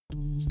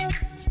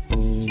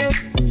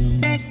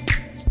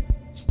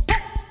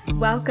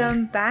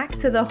Welcome back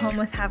to the Home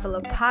with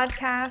Havilah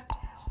podcast.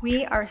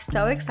 We are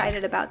so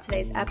excited about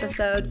today's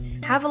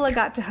episode. Havilah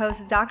got to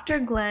host Dr.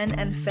 Glenn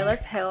and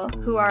Phyllis Hill,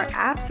 who are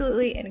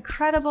absolutely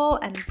incredible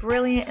and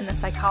brilliant in the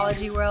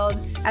psychology world.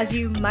 As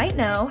you might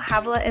know,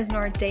 Havilah is an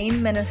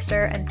ordained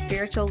minister and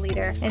spiritual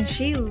leader, and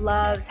she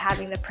loves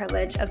having the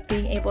privilege of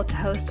being able to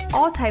host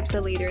all types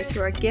of leaders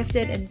who are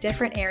gifted in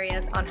different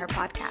areas on her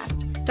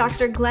podcast.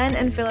 Dr. Glenn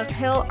and Phyllis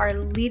Hill are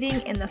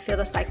leading in the field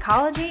of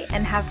psychology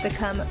and have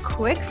become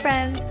quick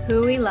friends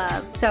who we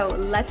love. So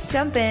let's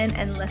jump in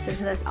and listen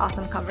to this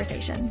awesome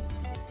conversation.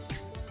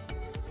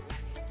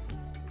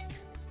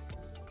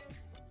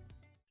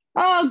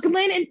 Oh,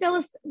 Glenn and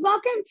Phyllis,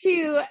 welcome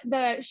to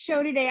the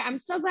show today. I'm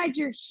so glad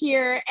you're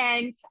here.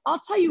 And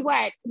I'll tell you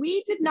what,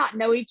 we did not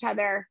know each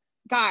other,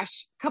 a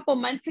couple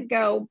months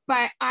ago,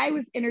 but I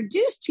was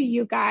introduced to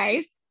you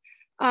guys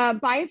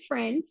by a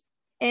friend.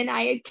 And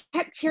I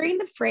kept hearing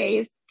the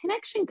phrase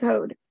connection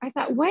code. I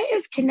thought, what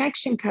is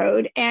connection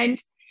code?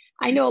 And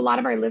I know a lot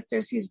of our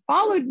listeners who's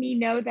followed me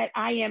know that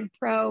I am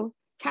pro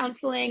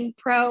counseling,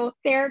 pro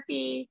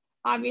therapy,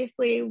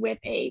 obviously with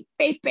a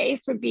faith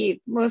base would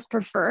be most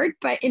preferred.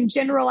 But in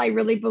general, I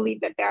really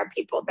believe that there are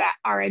people that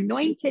are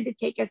anointed to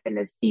take us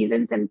into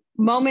seasons and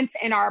moments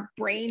in our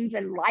brains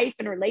and life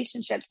and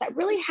relationships that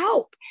really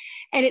help.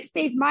 And it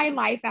saved my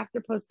life after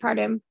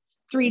postpartum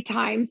 3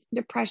 times,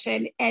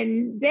 depression.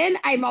 And then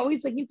I'm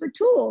always looking for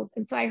tools.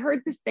 And so I heard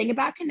this thing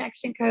about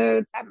connection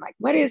codes. I'm like,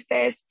 what is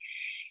this?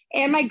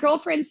 And my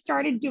girlfriend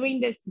started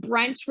doing this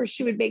brunch where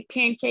she would make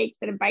pancakes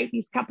and invite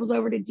these couples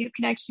over to do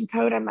connection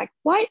code. I'm like,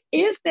 what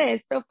is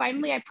this? So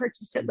finally I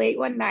purchased it late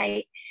one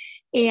night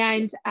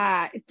and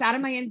it sat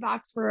in my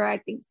inbox for, I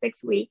think,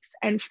 6 weeks.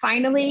 And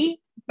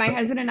finally, my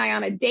husband and I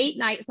on a date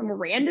night, some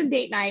random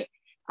date night,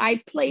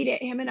 I played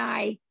it, him and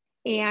I,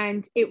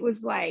 and it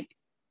was like,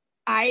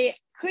 I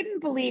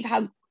couldn't believe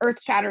how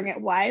earth-shattering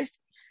it was.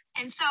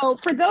 And so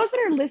for those that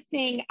are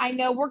listening, I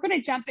know we're going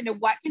to jump into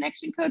what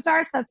connection codes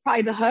are. So that's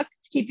probably the hook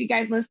to keep you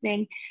guys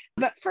listening.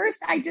 But first,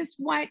 I just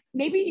want,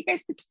 maybe you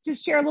guys could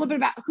just share a little bit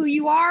about who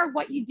you are,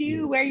 what you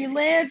do, where you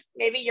live,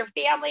 maybe your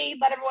family,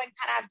 let everyone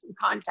kind of have some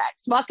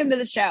context. Welcome to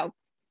the show.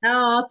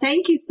 Oh,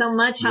 thank you so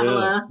much,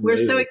 Havilah. We're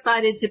so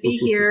excited to be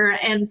here.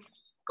 And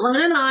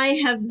Glenn and I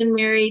have been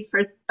married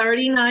for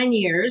 39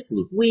 years.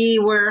 We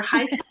were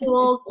high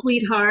school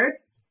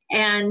sweethearts.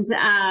 And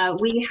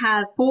we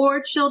have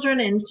 4 children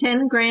and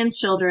 10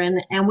 grandchildren,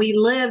 and we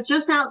live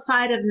just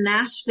outside of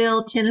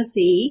Nashville,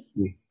 Tennessee,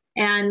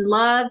 and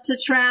love to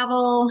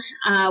travel.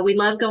 We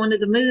love going to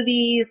the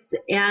movies.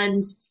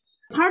 And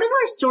part of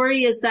our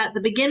story is that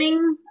the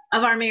beginning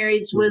of our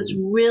marriage was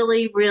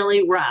really,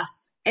 really rough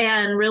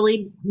and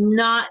really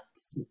not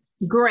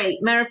great.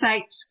 Matter of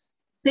fact,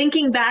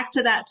 thinking back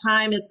to that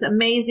time, it's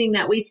amazing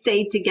that we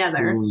stayed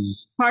together.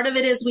 Part of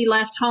it is we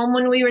left home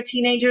when we were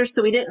teenagers,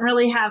 so we didn't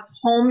really have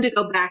home to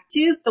go back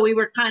to. So we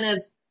were kind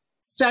of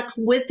stuck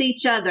with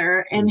each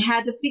other and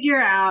had to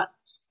figure out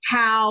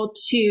how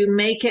to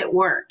make it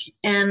work.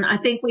 And I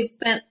think we've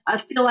spent, I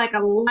feel like, a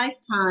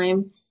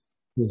lifetime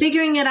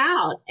figuring it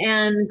out.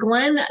 And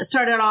Glenn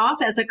started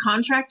off as a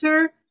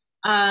contractor,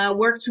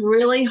 worked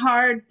really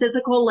hard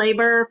physical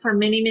labor for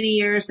many, many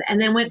years, and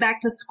then went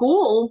back to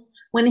school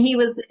when he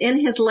was in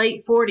his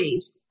late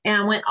 40s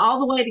and went all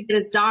the way to get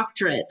his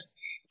doctorate.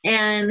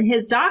 And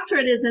his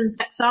doctorate is in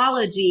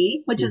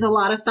sexology, which is a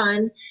lot of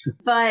fun.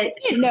 But I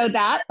didn't know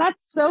that.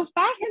 That's so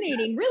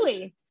fascinating,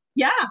 really.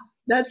 Yeah,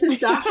 that's his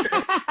doctorate.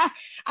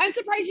 I'm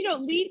surprised you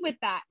don't lead with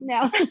that.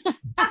 No.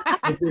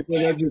 I think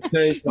that just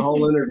changed the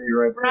whole interview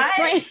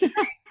right?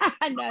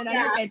 No,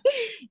 Yeah. you're good.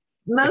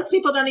 Most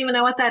people don't even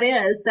know what that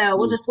is, so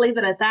we'll just leave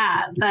it at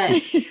that. But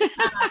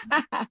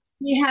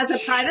he has a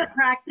private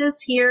practice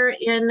here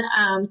in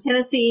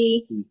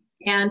Tennessee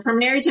and for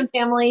marriage and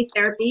family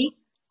therapy.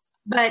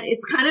 But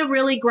it's kind of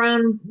really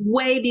grown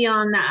way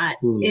beyond that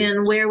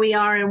in where we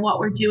are and what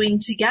we're doing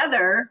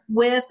together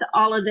with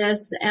all of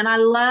this. And I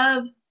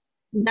love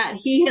that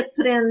he has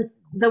put in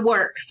the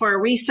work for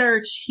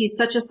research. He's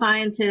such a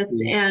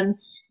scientist and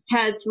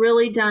has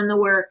really done the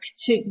work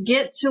to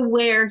get to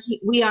where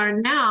we are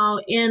now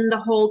in the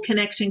whole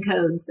connection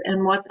codes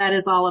and what that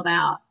is all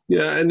about.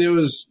 Yeah, and it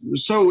was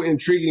so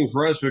intriguing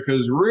for us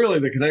because really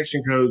the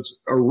connection codes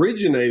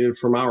originated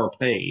from our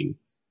pain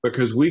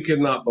because we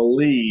could not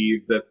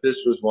believe that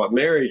this was what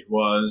marriage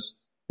was.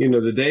 You know,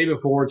 the day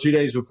before, 2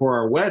 days before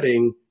our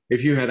wedding,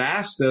 if you had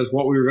asked us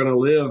what we were going to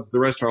live the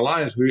rest of our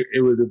lives,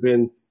 it would have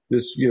been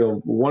this,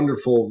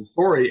 wonderful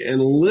story.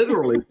 And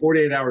literally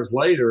 48 hours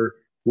later,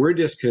 we're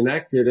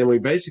disconnected, and we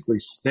basically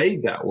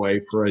stayed that way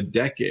for a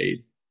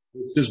decade.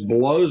 It just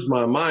blows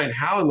my mind.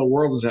 How in the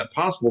world is that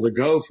possible to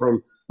go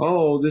from,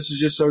 oh, this is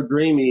just so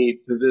dreamy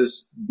to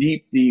this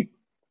deep, deep,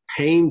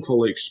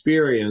 painful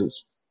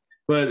experience?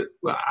 But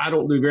I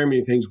don't do very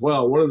many things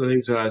well. One of the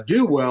things that I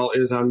do well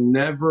is I'm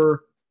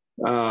never,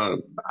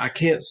 I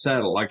can't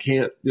settle. I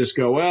can't just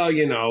go,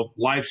 well,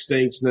 life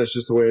stinks and that's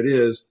just the way it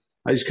is.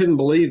 I just couldn't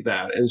believe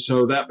that. And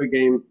so that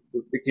became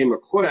a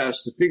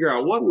quest to figure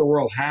out what in the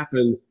world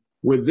happened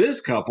with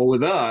this couple,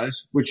 with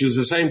us, which is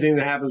the same thing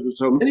that happens with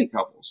so many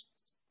couples.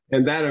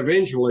 And that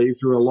eventually,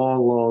 through a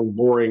long, long,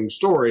 boring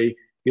story,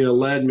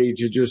 led me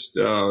to just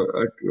a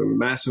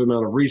massive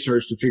amount of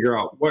research to figure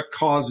out what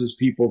causes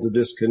people to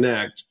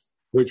disconnect,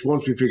 which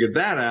once we figured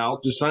that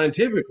out, just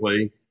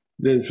scientifically,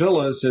 then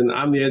Phyllis, and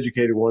I'm the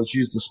educated one,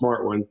 she's the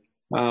smart one,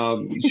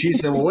 she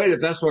said, well, wait,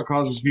 if that's what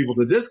causes people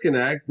to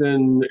disconnect,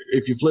 then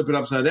if you flip it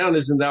upside down,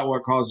 isn't that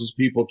what causes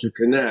people to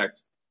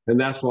connect? And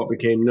that's what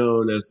became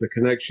known as the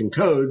connection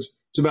codes.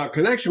 It's about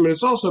connection, but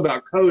it's also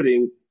about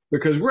coding,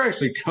 because we're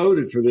actually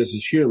coded for this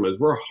as humans.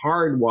 We're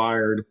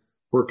hardwired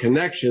for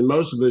connection.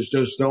 Most of us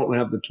just don't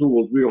have the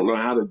tools. We don't know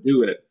how to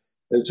do it.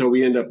 And so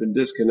we end up in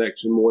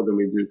disconnection more than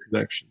we do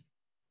connection.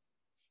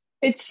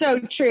 It's so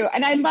true.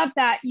 And I love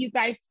that you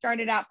guys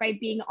started out by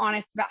being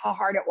honest about how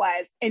hard it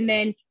was. And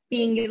then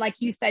being, like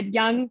you said, a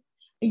young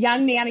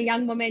man, a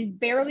young woman,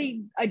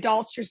 barely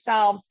adults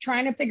yourselves,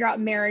 trying to figure out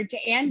marriage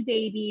and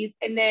babies.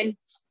 And then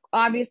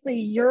obviously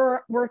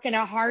you're working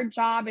a hard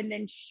job. And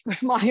then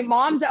my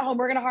mom's at home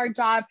working a hard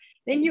job.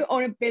 Then you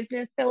own a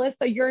business, Phyllis.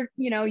 So you're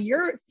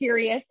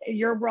serious in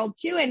your world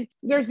too. And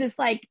there's this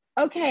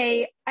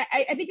okay,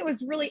 I think it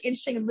was really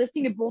interesting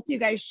listening to both of you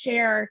guys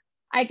share.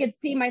 I could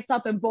see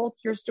myself in both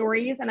your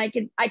stories, and I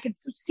could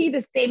see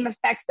the same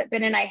effects that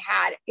Ben and I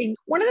had. And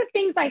one of the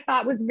things I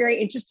thought was very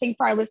interesting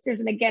for our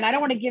listeners, and again, I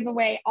don't want to give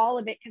away all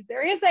of it because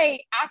there is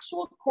a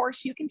actual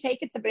course you can take.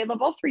 It's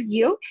available for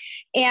you.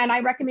 And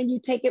I recommend you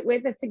take it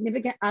with a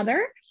significant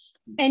other.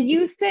 And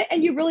you sit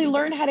and you really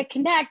learn how to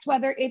connect,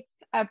 whether it's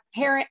a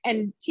parent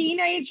and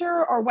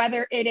teenager, or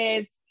whether it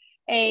is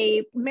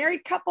a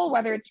married couple,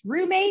 whether it's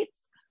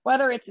roommates,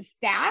 whether it's a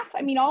staff.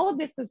 I mean, all of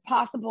this is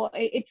possible.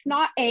 It's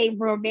not a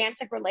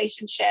romantic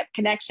relationship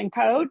connection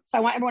code. So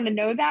I want everyone to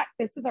know that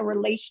this is a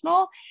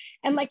relational.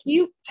 And like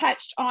you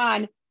touched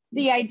on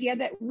the idea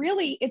that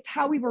really it's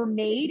how we were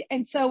made.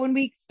 And so when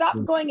we stop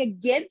going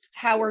against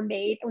how we're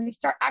made and we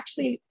start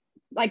actually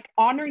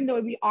honoring the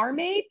way we are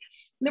made,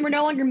 then we're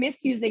no longer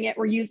misusing it.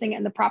 We're using it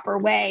in the proper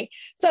way.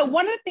 So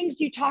one of the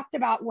things you talked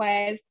about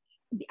was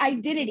the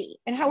identity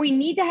and how we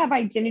need to have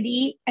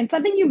identity. And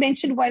something you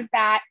mentioned was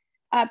that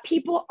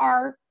people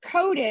are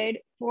coded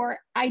for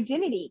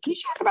identity. Can you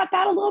talk about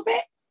that a little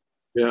bit?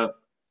 Yeah.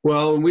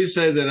 Well, we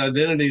say that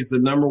identity is the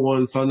number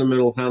one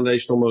fundamental,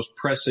 foundational, most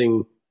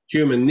pressing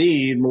human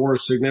need, more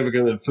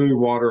significant than food,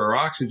 water, or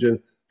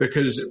oxygen,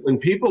 because when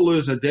people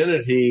lose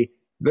identity,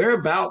 they're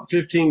about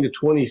 15 to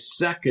 20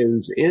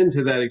 seconds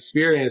into that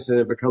experience and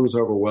it becomes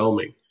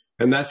overwhelming.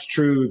 And that's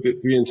true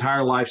the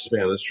entire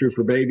lifespan. That's true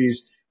for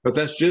babies, but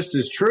that's just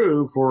as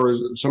true for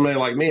somebody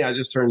like me. I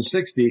just turned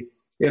 60.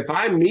 If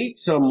I meet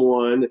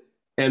someone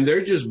and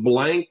they're just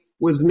blank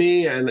with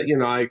me and,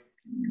 I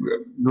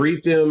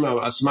greet them,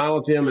 I smile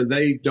at them and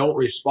they don't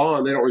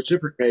respond, they don't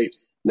reciprocate.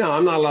 No,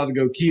 I'm not allowed to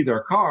go key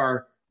their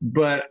car,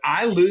 but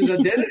I lose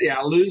identity.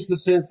 I lose the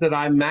sense that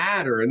I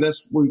matter. And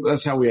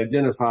that's how we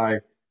identify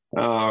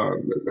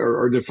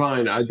or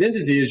define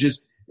identity, is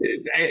just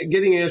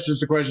getting answers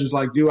to questions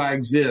like, do I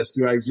exist?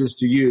 Do I exist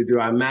to you? Do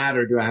I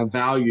matter? Do I have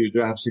value?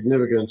 Do I have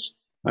significance?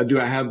 Do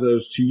I have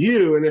those to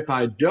you? And if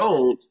I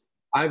don't,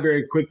 I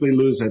very quickly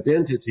lose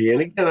identity.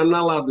 And again, I'm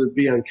not allowed to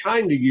be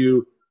unkind to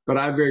you, but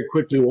I very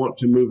quickly want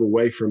to move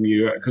away from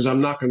you because I'm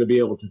not going to be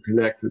able to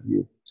connect with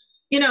you.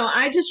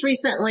 I just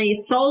recently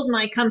sold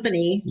my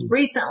company.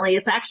 Recently,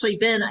 it's actually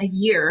been a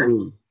year,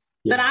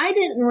 but I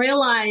didn't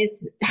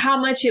realize how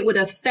much it would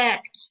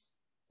affect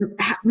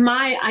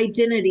my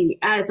identity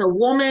as a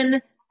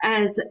woman,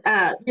 as,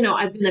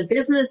 I've been a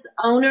business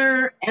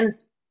owner, and,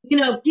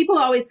 people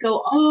always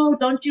go, oh,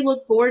 don't you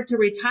look forward to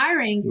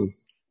retiring?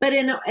 But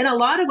in a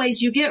lot of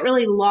ways, you get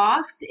really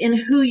lost in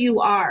who you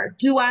are.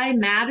 Do I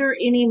matter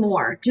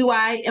anymore?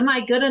 Am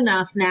I good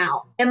enough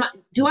now?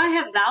 Do I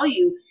have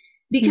value?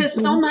 Because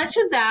so much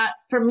of that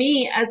for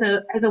me as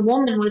a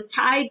woman was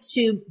tied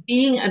to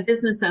being a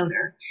business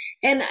owner.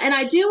 And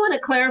I do want to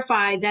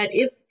clarify that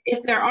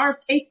if there are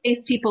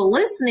faith-based people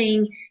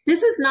listening,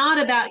 this is not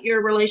about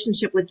your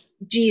relationship with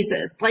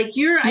Jesus. Like,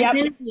 your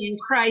identity in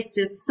Christ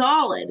is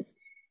solid.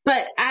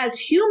 But as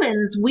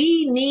humans,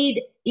 we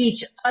need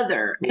each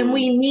other and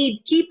we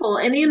need people.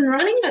 And in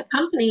running a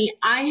company,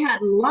 I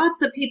had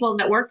lots of people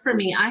that worked for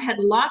me. I had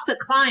lots of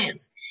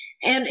clients.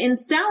 And in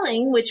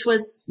selling, which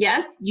was,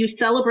 yes, you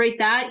celebrate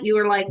that. You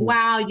were like,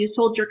 wow, you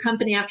sold your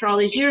company after all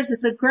these years.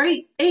 It's a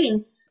great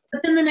thing.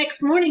 But then the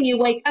next morning you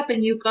wake up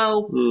and you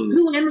go,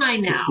 who am I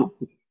now?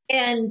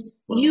 And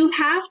you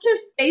have to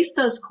face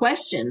those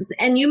questions.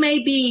 And you may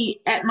be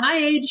at my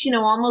age,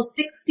 almost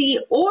 60,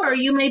 or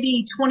you may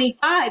be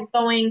 25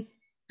 going,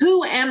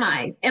 who am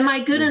I? Am I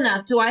good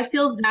enough? Do I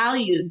feel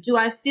valued? Do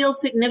I feel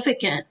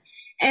significant?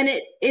 And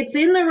it's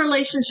in the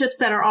relationships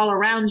that are all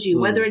around you,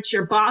 whether it's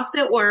your boss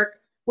at work,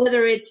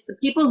 whether it's the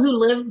people who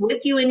live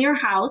with you in your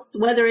house,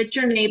 whether it's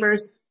your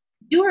neighbors.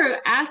 You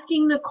are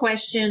asking the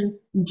question,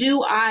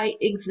 do I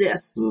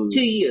exist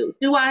to you?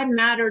 Do I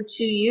matter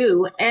to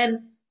you? And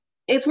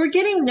if we're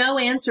getting no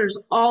answers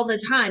all the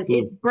time,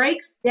 it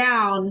breaks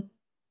down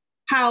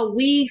how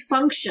we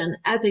function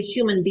as a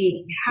human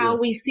being, how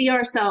we see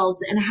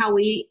ourselves and how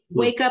we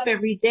wake up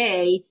every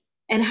day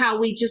and how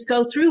we just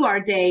go through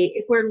our day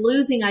if we're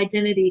losing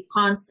identity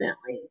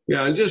constantly.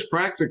 Yeah. And just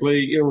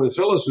practically, when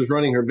Phyllis was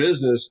running her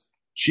business,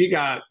 she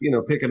got,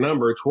 pick a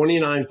number,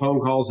 29 phone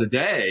calls a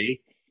day,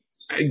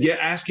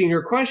 asking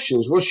her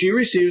questions. Well, she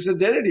receives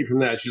identity from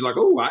that. She's like,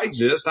 oh, I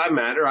exist. I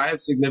matter. I have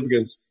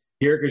significance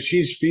here, because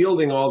she's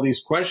fielding all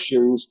these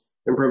questions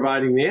and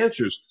providing the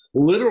answers.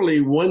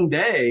 Literally one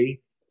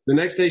day, the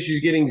next day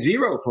she's getting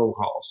 0 phone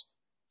calls.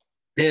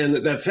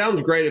 And that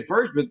sounds great at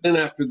first, but then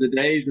after the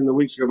days and the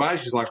weeks go by,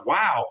 she's like,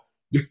 wow,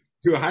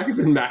 do I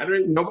even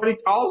matter? Nobody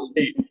calls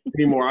me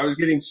anymore. I was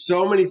getting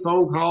so many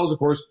phone calls. Of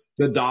course,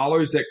 the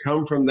dollars that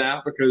come from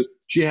that, because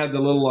she had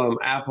the little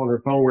app on her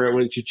phone where it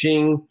went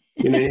cha-ching,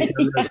 anytime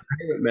there's a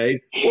payment made.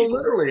 Well,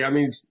 literally,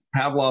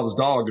 Pavlov's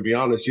dog, to be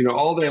honest,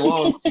 all day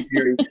long, she's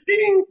hearing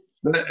cha-ching,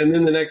 and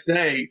then the next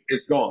day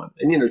it's gone.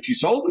 And, she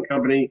sold the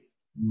company,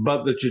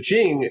 but the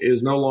cha-ching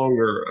is no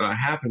longer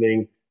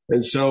happening.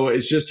 And so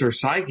it's just her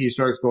psyche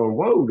starts going,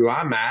 whoa, do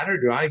I matter?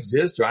 Do I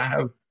exist? Do I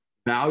have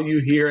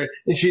value here?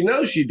 And she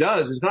knows she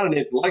does. It's not an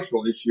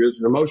intellectual issue. It's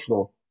an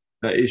emotional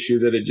issue,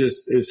 that it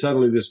just is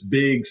suddenly this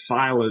big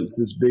silence,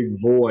 this big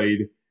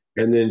void.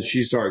 And then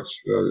she starts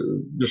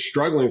just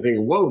struggling,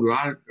 thinking, whoa, do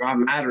I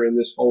matter in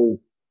this whole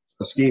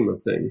scheme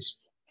of things?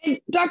 And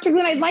Dr.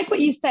 Glenn, I like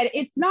what you said.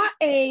 It's not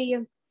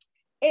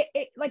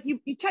like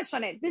you touched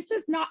on it. This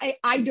is not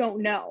I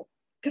don't know.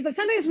 Because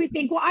sometimes we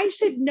think, well, I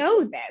should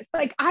know this.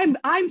 Like I'm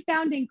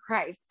found in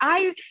Christ.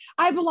 I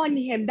belong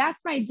to him.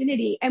 That's my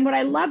identity. And what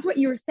I loved what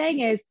you were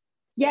saying is,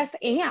 yes,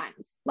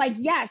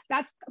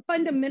 that's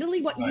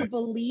fundamentally what you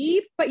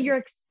believe, but your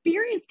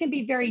experience can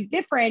be very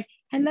different.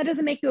 And that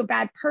doesn't make you a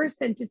bad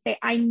person to say,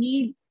 I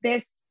need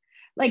this.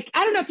 Like,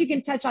 I don't know if you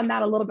can touch on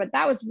that a little bit.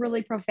 That was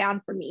really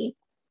profound for me.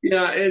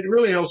 Yeah, it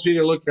really helps me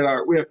to look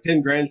at we have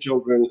 10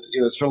 grandchildren,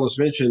 as Phyllis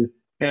mentioned,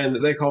 and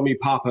they call me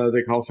Papa.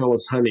 They call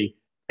Phyllis Honey.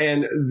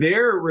 And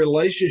their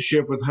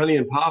relationship with Honey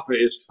and Papa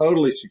is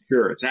totally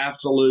secure. It's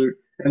absolute.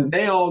 And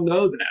they all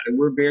know that. And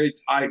we're very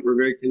tight. We're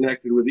very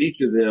connected with each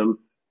of them.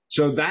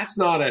 So that's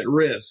not at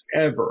risk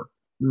ever.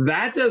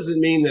 That doesn't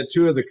mean that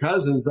 2 of the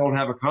cousins don't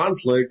have a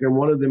conflict and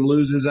one of them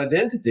loses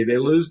identity. They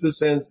lose the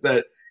sense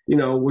that,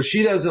 well,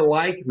 she doesn't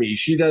like me.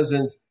 She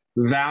doesn't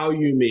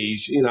value me.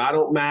 I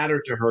don't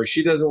matter to her.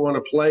 She doesn't want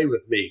to play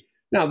with me.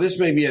 Now, this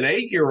may be an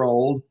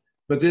 8-year-old,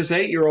 but this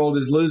 8-year-old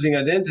is losing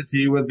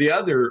identity with the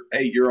other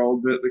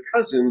 8-year-old, the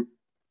cousin.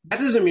 That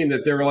doesn't mean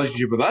that their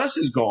relationship with us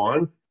is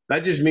gone.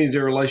 That just means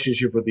their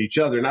relationship with each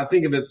other. And I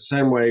think of it the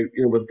same way,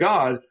 with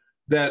God,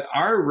 that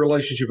our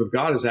relationship with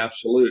God is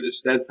absolute, is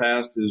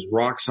steadfast, is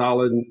rock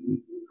solid,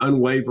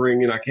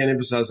 unwavering. And I can't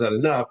emphasize that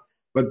enough.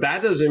 But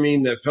that doesn't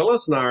mean that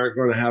Phyllis and I are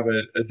going to have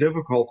a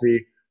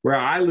difficulty where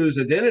I lose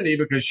identity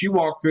because she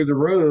walked through the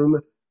room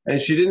and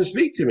she didn't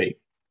speak to me.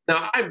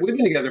 Now, we've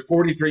been together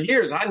 43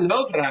 years. I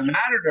know that I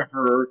matter to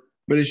her,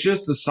 but it's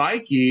just the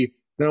psyche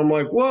that I'm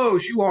like, whoa,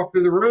 she walked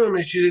through the room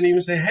and she didn't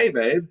even say, hey,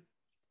 babe.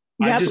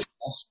 Yep. I just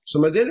lost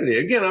some identity.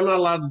 Again, I'm not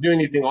allowed to do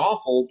anything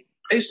awful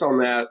based on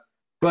that,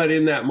 but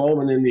in that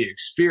moment, in the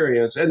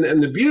experience. And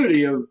the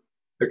beauty of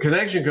the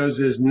connection codes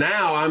is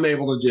now I'm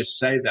able to just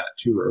say that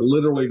to her,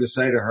 literally to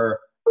say to her,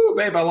 oh,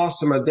 babe, I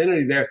lost some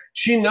identity there.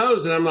 She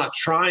knows that I'm not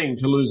trying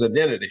to lose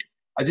identity.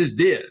 I just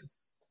did.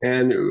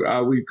 And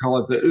we call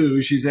it the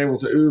ooh. She's able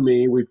to ooh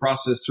me. We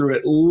process through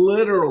it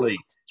literally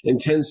in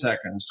 10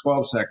 seconds,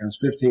 12 seconds,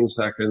 15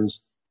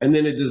 seconds. And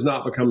then it does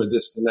not become a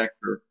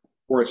disconnector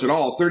for us at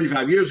all.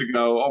 35 years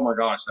ago, oh my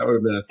gosh, that would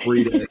have been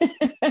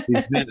a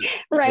 3-day.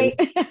 Right.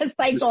 A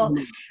cycle.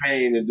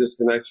 Pain and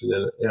disconnection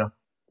in it. Yeah.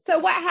 So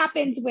what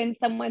happens when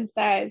someone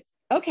says,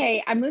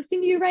 okay, I'm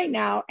listening to you right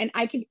now and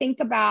I can think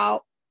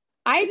about,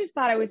 I just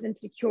thought I was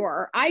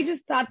insecure. I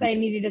just thought that I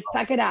needed to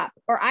suck it up.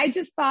 Or I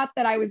just thought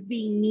that I was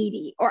being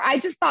needy. Or I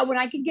just thought when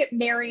I can get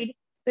married,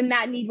 then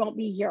that need won't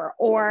be here.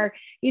 Or,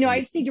 I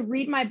just need to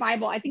read my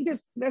Bible. I think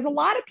there's a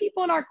lot of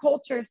people in our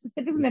culture,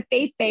 specifically in the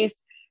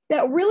faith-based,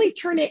 that really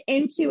turn it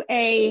into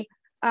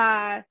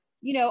I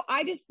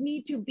just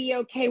need to be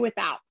okay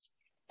without.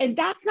 And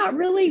that's not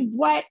really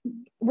what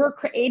we're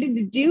created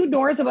to do,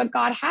 nor is it what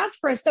God has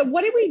for us. So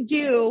what do we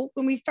do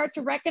when we start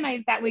to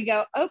recognize that? We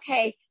go,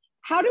 okay,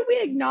 how do we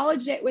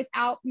acknowledge it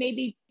without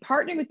maybe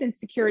partnering with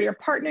insecurity or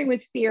partnering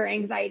with fear,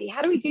 anxiety?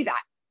 How do we do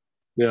that?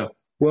 Yeah.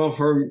 Well,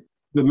 from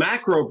the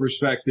macro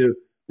perspective,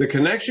 the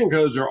connection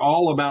codes are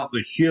all about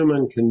the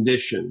human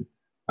condition.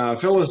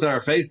 Phyllis and I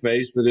are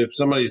faith-based, but if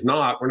somebody's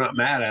not, we're not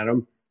mad at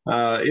them.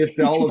 If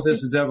all of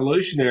this is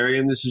evolutionary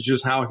and this is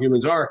just how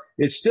humans are,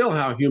 it's still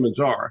how humans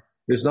are.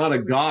 It's not a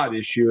God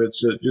issue.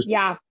 It's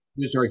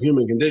just our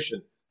human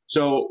condition.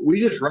 So we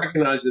just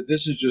recognize that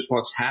this is just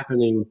what's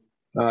happening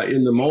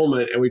in the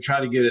moment, and we try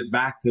to get it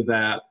back to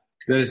that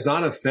it's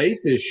not a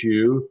faith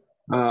issue.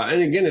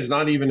 And again, it's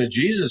not even a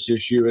Jesus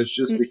issue. It's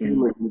just the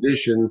human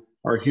condition,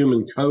 our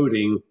human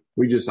coding.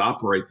 We just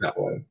operate that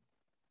way.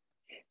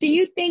 Do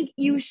you think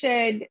you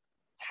should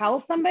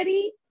tell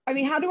somebody? I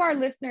mean, how do our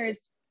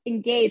listeners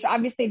engage,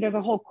 obviously there's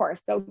a whole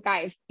course. So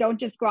guys, don't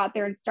just go out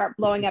there and start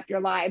blowing up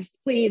your lives.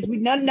 Please.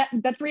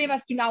 The three of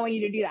us do not want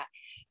you to do that.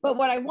 But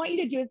what I want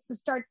you to do is to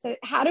start to,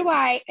 how do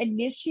I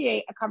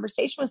initiate a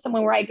conversation with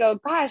someone where I go,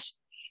 gosh,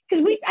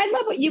 because I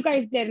love what you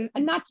guys did,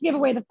 and not to give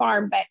away the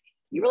farm, but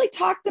you really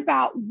talked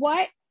about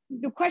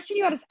the question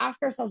you ought to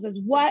ask ourselves is,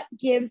 what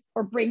gives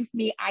or brings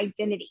me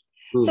identity?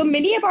 Mm. So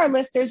many of our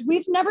listeners,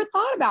 we've never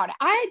thought about it.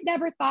 I had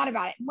never thought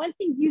about it. One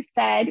thing you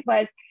said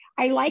was,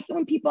 I like it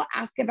when people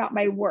ask about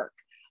my work,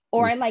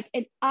 or and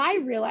I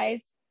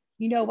realized,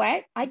 you know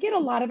what? I get a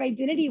lot of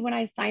identity when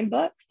I sign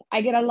books.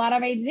 I get a lot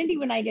of identity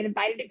when I get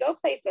invited to go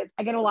places.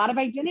 I get a lot of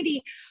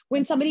identity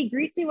when somebody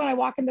greets me when I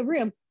walk in the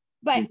room.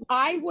 But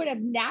I would have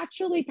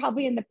naturally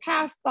probably in the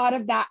past thought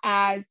of that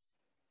as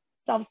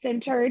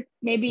self-centered,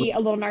 maybe a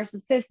little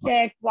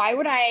narcissistic. Why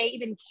would I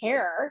even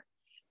care?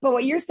 But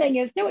what you're saying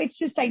is, no, it's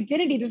just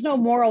identity. There's no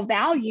moral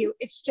value.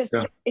 It's just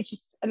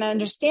an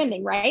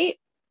understanding, right?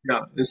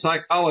 Yeah. In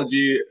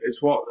psychology,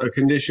 it's a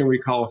condition we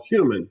call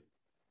human.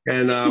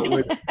 And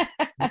when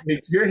you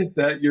experience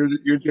that,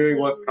 you're doing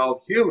what's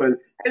called human.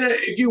 And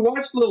if you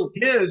watch little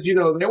kids,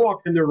 they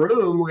walk in the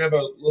room. We have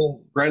a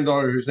little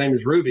granddaughter whose name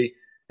is Ruby.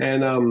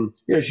 And,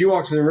 she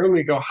walks in the room and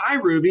we go, hi,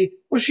 Ruby.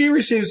 Well, she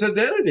receives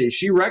identity.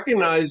 She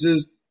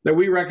recognizes that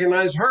we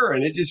recognize her,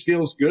 and it just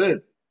feels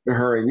good to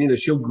her. And,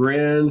 she'll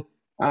grin.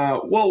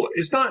 Well,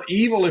 it's not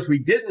evil if we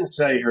didn't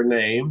say her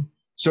name.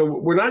 So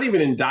we're not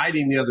even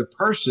indicting the other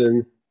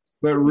person,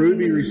 but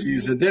Ruby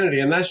receives identity.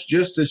 And that's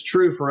just as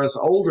true for us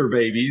older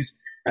babies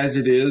as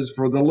it is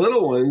for the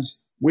little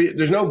ones.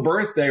 There's no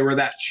birthday where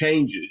that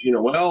changes.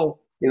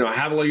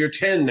 Havilah, you're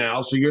 10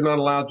 now, so you're not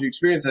allowed to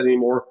experience that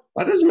anymore.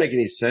 That doesn't make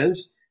any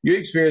sense. You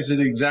experience it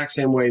the exact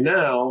same way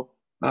now.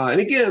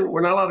 And again,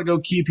 we're not allowed to go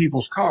key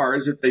people's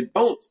cars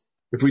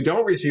if we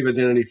don't receive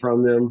identity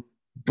from them.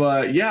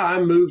 But yeah,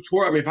 I move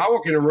toward, if I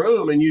walk in a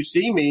room and you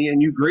see me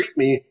and you greet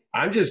me,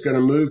 I'm just going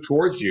to move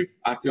towards you.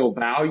 I feel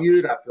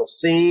valued. I feel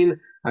seen.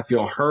 I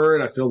feel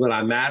heard. I feel that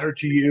I matter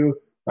to you.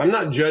 I'm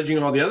not judging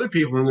all the other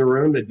people in the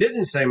room that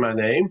didn't say my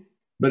name.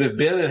 But if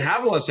Ben and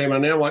Havilah say my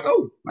name, I'm like,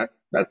 oh,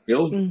 that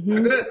feels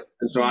good.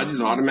 And so I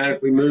just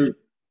automatically move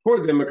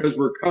toward them because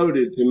we're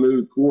coded to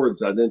move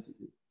towards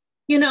identity.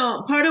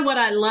 Part of what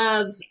I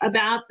love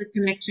about the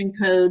connection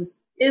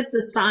codes is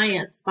the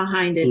science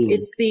behind it.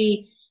 It's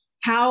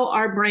how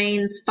our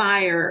brains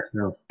fire,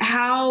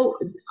 how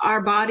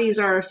our bodies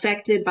are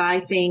affected by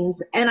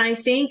things. And I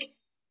think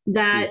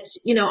that,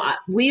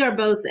 we are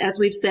both, as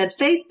we've said,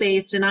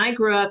 faith-based, and I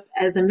grew up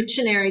as a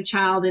missionary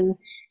child.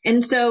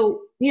 And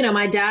so,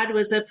 my dad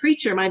was a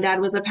preacher. My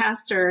dad was a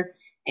pastor.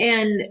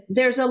 And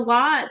there's a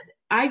lot,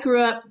 I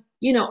grew up,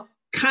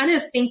 kind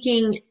of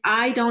thinking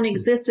I don't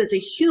exist as a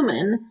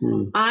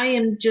human. I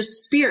am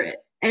just spirit.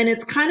 And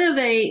it's kind of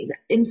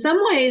in some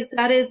ways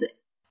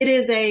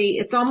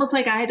it's almost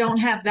like I don't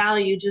have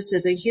value just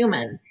as a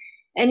human.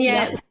 And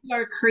yet we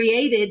are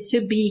created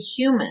to be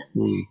human.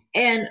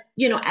 And,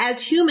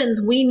 as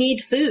humans, we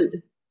need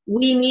food.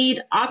 We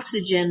need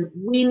oxygen.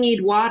 We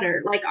need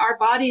water. Like, our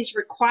bodies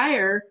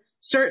require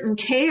certain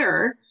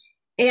care.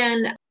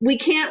 And we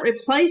can't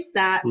replace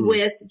that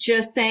with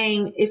just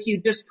saying, if you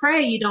just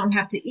pray, you don't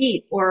have to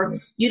eat, or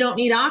you don't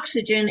need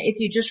oxygen if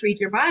you just read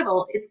your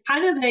Bible. It's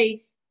kind of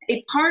a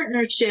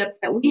partnership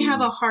that we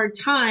have a hard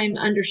time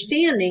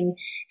understanding.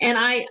 And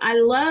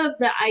I love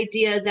the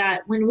idea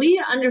that when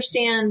we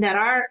understand that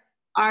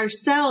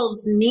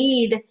ourselves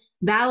need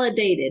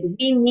validated,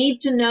 we need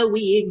to know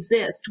we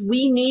exist.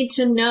 We need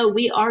to know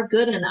we are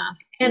good enough.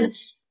 And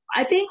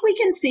I think we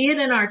can see it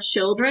in our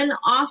children.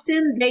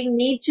 Often they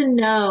need to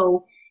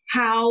know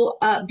how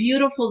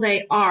beautiful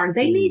they are.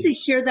 They need to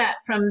hear that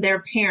from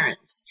their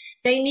parents.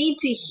 They need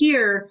to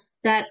hear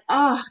that,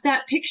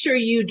 that picture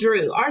you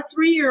drew. Our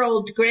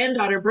 3-year-old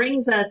granddaughter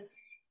brings us,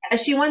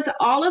 she wants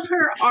all of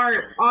her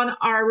art on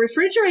our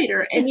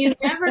refrigerator, and you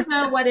never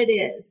know what it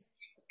is.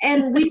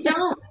 And we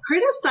don't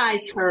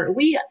criticize her.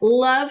 We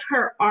love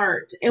her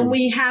art, and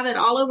we have it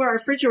all over our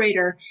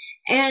refrigerator.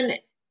 And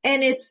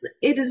it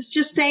is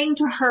just saying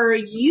to her,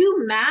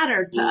 you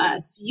matter to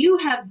us. You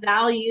have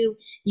value.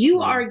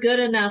 You are good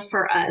enough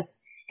for us.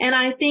 And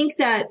I think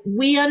that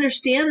we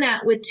understand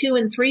that with 2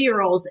 and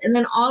 3-year-olds. And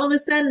then all of a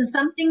sudden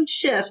something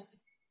shifts.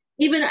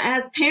 Even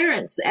as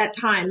parents at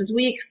times,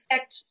 we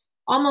expect,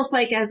 almost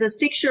like as a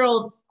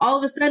 6-year-old, all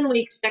of a sudden we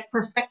expect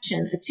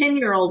perfection. A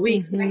 10-year-old, we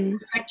expect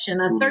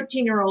perfection. A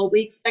 13-year-old,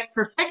 we expect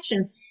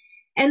perfection.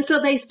 And so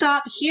they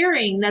stop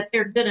hearing that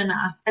they're good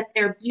enough, that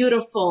they're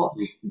beautiful,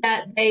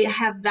 that they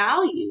have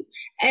value.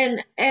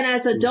 And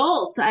as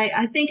adults,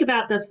 I think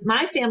about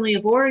my family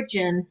of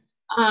origin.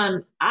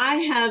 I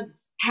have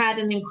had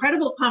an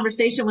incredible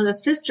conversation with a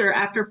sister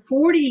after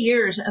 40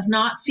 years of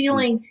not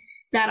feeling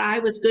that I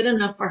was good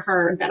enough for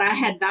her, that I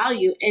had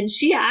value. And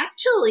she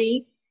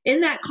actually, in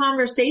that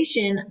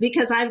conversation,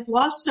 because I've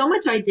lost so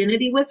much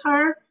identity with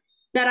her,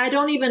 that I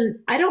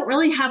don't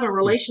really have a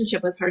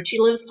relationship with her. She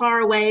lives far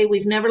away.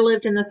 We've never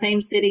lived in the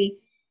same city.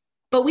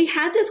 But we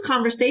had this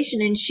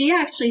conversation, and she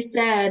actually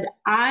said,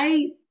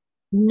 I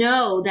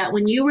know that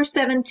when you were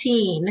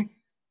 17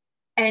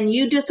 and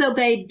you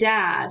disobeyed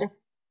dad,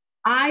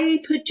 I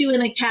put you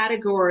in a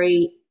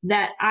category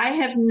that I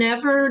have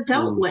never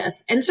dealt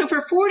with. And so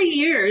for 40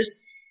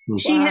 years,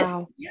 she has,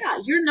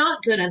 you're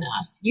not good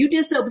enough. You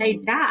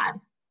disobeyed dad.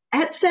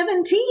 At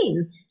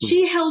 17,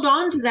 she held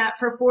on to that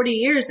for 40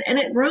 years and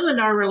it ruined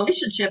our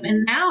relationship.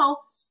 And now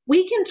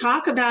we can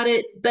talk about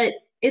it, but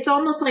it's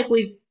almost like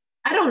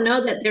I don't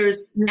know that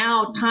there's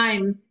now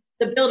time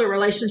to build a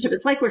relationship.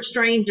 It's like we're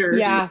strangers.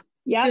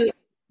 Yeah. Who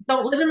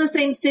don't live in the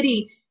same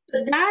city.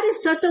 But that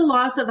is such a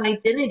loss of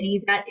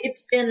identity that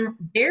it's been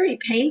very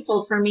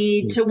painful for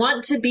me to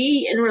want to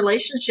be in a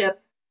relationship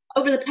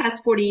over the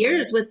past 40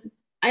 years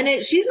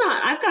she's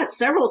not, I've got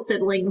several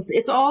siblings.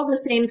 It's all the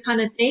same kind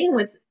of thing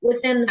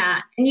within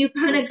that. And you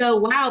kind of go,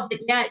 wow,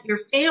 but yet you're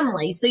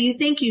family. So you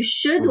think you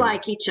should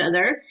like each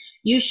other.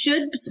 You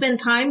should spend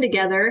time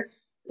together.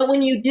 But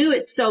when you do,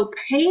 it's so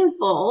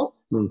painful.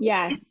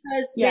 Yes.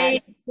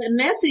 Because the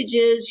message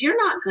is you're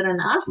not good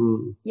enough.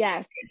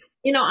 Yes.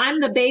 I'm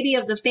the baby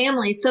of the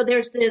family. So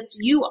there's this,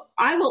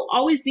 I will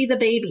always be the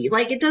baby.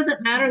 Like, it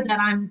doesn't matter that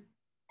I'm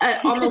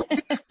almost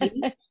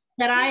 60,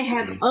 that I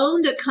have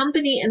owned a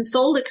company and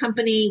sold a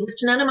company,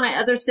 which none of my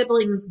other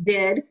siblings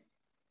did,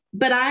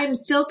 but I'm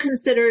still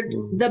considered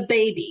the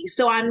baby.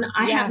 So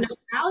I have no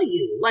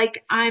value.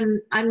 Like I'm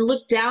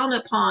looked down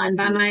upon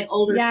by my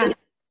older siblings.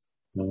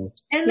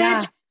 And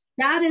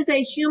that is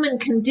a human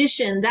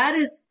condition.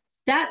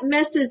 That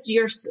messes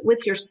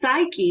with your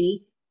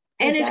psyche.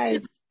 And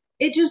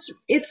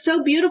it's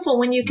so beautiful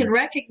when you can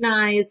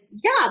recognize,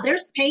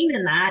 there's pain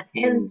in that.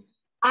 And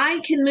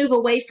I can move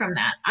away from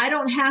that. I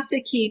don't have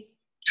to keep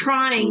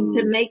trying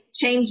to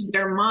change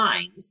their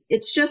minds.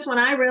 It's just when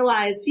I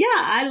realized,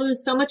 I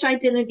lose so much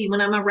identity when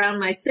I'm around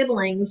my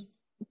siblings.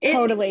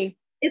 Totally.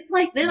 It's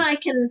like, then I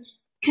can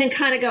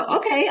kind of go,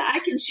 okay, I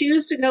can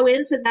choose to go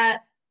into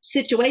that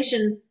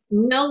situation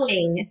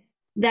knowing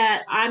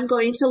that I'm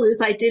going to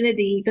lose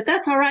identity, but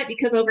that's all right,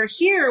 because over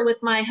here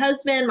with my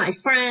husband, my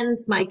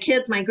friends, my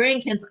kids, my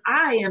grandkids,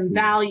 I am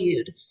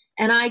valued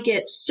and I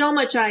get so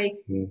much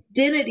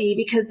identity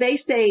because they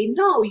say,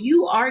 no,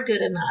 you are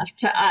good enough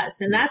to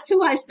us. And that's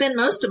who I spend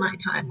most of my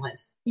time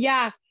with.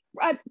 Yeah.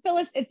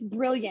 Phyllis, it's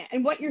brilliant.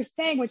 And what you're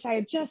saying, which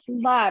I just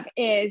love,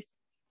 is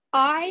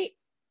I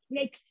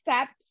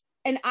accept,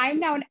 and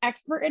I'm now an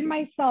expert in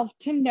myself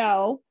to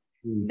know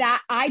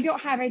that I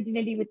don't have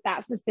identity with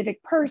that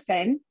specific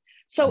person.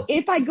 So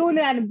if I go into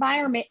that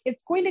environment,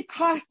 it's going to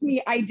cost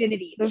me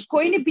identity. There's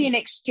going to be an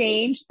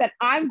exchange that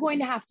I'm going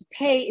to have to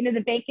pay into the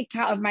bank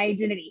account of my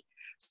identity.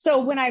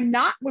 So when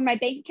my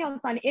bank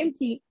account's on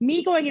empty,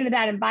 me going into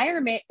that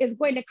environment is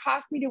going to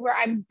cost me to where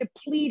I'm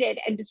depleted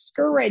and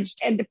discouraged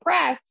and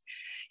depressed.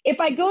 If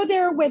I go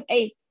there with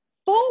a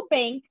full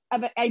bank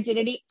of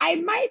identity, I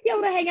might be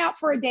able to hang out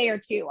for a day or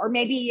two, or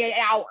maybe an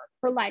hour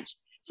for lunch.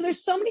 So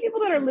there's so many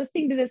people that are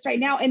listening to this right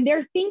now, and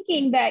they're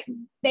thinking that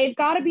they've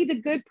got to be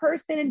the good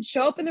person and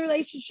show up in the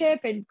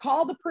relationship and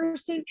call the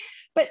person.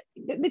 But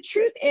the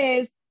truth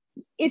is,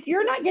 if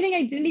you're not getting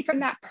identity from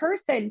that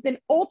person, then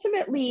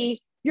ultimately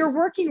you're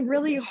working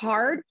really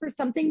hard for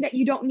something that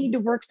you don't need to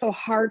work so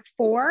hard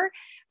for,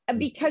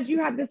 because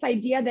you have this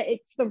idea that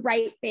it's the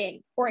right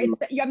thing, or I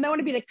want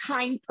to be the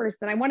kind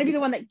person. I want to be the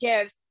one that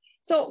gives.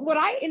 So what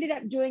I ended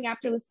up doing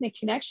after listening to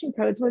Connection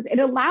Codes was it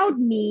allowed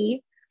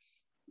me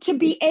to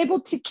be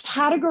able to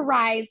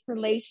categorize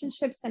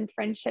relationships and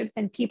friendships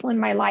and people in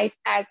my life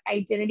as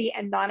identity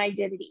and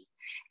non-identity.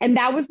 And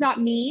that was not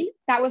mean.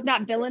 That was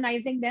not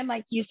villainizing them.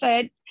 Like you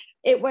said,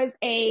 it was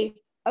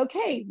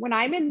okay, when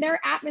I'm in their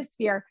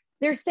atmosphere,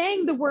 they're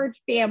saying the word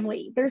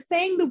family. They're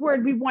saying the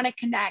word we want to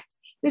connect.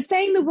 They're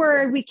saying the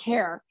word we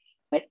care.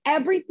 But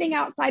everything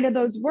outside of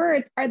those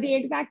words are the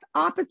exact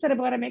opposite of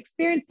what I'm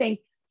experiencing.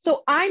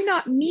 So I'm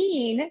not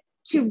mean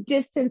to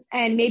distance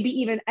and maybe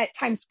even at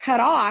times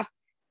cut off.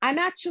 I'm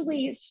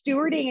actually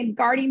stewarding and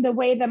guarding the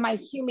way that my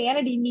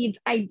humanity needs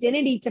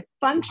identity to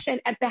function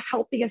at the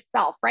healthiest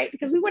self, right?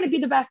 Because we want to be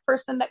the best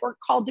person that we're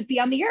called to be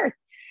on the earth.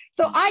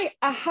 So I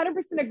 100%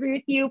 agree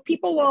with you.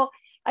 People will,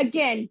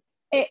 again,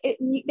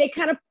 they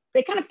kind of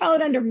fell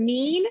it under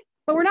mean,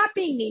 but we're not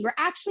being mean.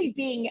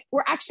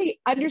 We're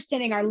actually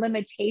understanding our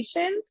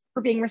limitations.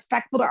 We're being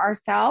respectful to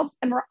ourselves,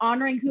 and we're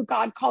honoring who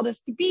God called us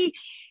to be.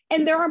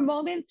 And there are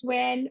moments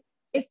when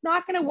it's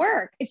not going to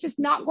work. It's just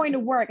not going to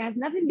work. It has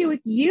nothing to do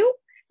with you.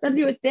 Something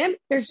to do with them.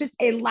 There's just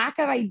a lack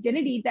of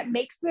identity that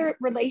makes the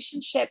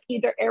relationship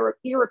either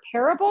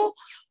irreparable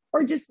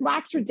or just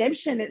lacks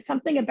redemption. It's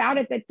something about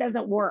it that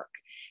doesn't work.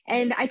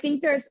 And I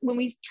think when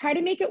we try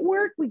to make it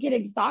work, we get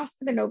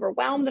exhausted and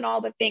overwhelmed and all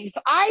the things.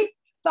 So I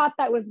thought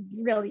that was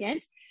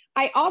brilliant.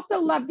 I also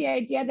love the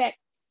idea that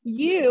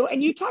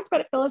you talked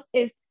about it, Phyllis,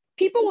 is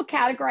people will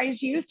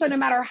categorize you. So no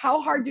matter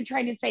how hard you're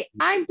trying to say,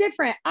 I'm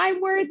different,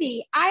 I'm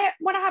worthy, I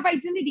want to have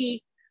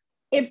identity,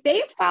 if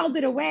they've filed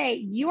it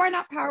away, you are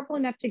not powerful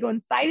enough to go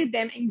inside of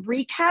them and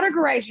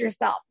recategorize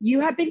yourself.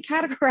 You have been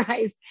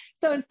categorized.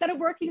 So instead of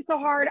working so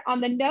hard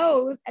on the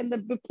no's and the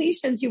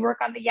depletions, you work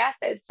on the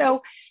yeses.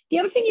 So the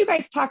other thing you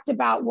guys talked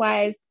about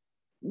was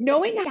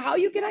knowing how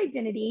you get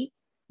identity,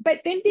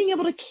 but then being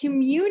able to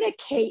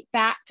communicate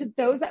that to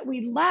those that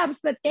we love so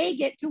that they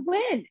get to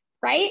win,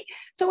 right?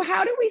 So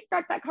how do we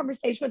start that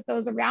conversation with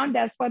those around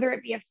us, whether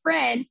it be a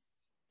friend,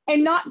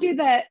 and not do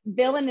the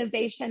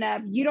villainization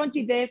of you don't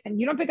do this and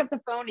you don't pick up the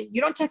phone and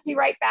you don't text me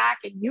right back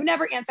and you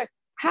never answer?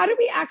 How do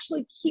we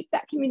actually keep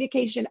that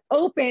communication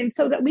open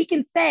so that we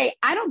can say,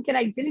 I don't get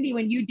identity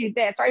when you do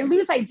this, or I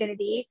lose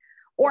identity,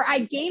 or I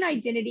gain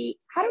identity?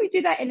 How do we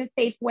do that in a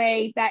safe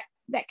way that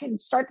can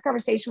start the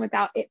conversation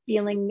without it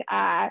feeling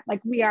like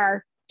we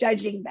are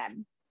judging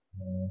them?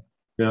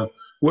 Yeah.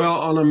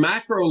 Well, on a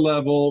macro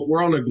level,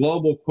 we're on a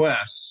global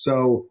quest.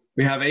 So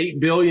we have 8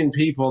 billion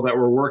people that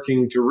we're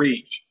working to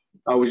reach,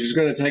 which is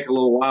going to take a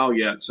little while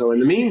yet. So in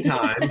the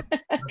meantime,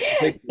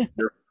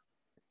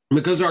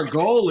 because our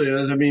goal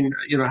is,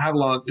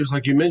 Havilah, just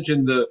like you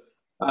mentioned,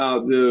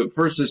 the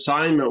first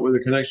assignment with the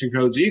Connection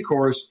Codes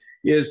e-course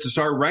is to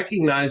start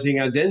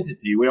recognizing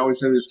identity. We always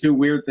say there's 2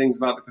 weird things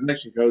about the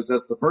Connection Codes.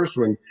 That's the first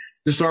one,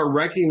 to start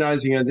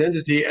recognizing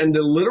identity and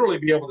to literally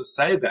be able to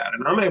say that.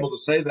 And I'm able to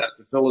say that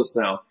to Phyllis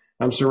now.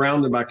 I'm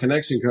surrounded by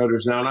Connection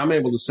Coders now, and I'm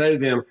able to say to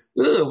them,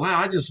 wow,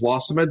 I just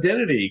lost some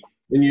identity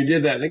when you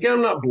did that. And again,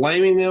 I'm not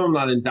blaming them. I'm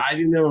not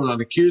indicting them. I'm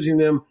not accusing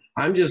them.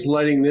 I'm just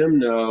letting them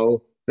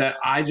know that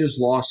I just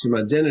lost some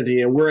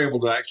identity, and we're able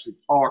to actually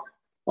talk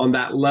on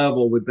that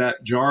level with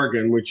that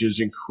jargon, which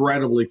is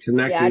incredibly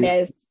connecting. Yeah,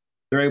 it is.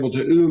 They're able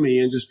to ooh me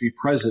and just be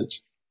present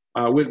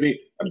with me.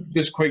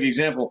 Just a quick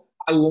example.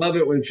 I love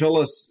it when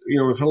Phyllis,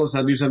 and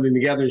I do something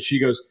together and she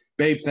goes,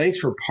 babe, thanks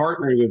for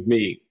partnering with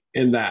me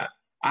in that.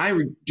 I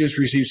just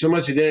received so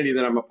much identity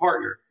that I'm a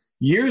partner.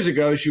 Years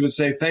ago, she would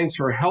say, thanks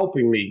for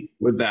helping me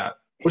with that.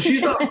 Well,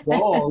 she's not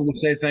wrong to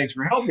say thanks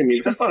for helping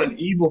me. That's not an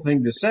evil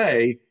thing to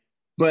say.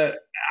 But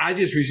I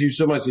just received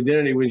so much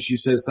identity when she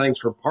says, thanks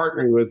for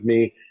partnering with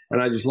me.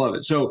 And I just love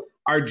it. So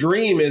our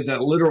dream is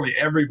that literally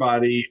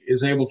everybody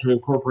is able to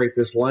incorporate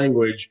this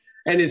language.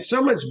 And it's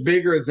so much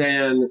bigger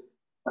than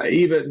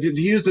even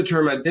to use the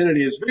term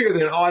identity is bigger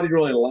than, I didn't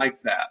really like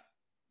that.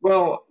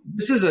 Well,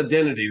 this is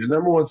identity, the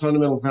number one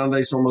fundamental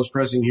foundational most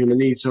pressing human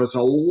need. So it's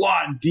a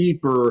lot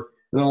deeper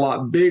and a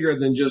lot bigger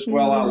than just,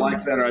 I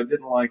like that or I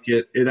didn't like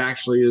it. It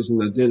actually is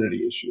an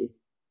identity issue.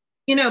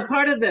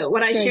 Part of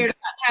what I shared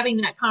about having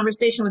that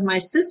conversation with my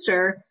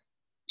sister,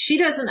 she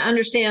doesn't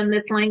understand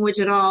this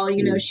language at all.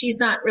 She's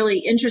not really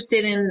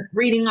interested in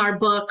reading our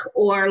book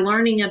or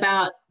learning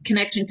about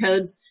Connection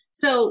Codes.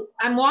 So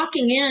I'm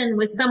walking in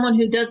with someone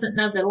who doesn't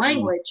know the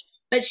language,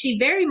 but she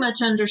very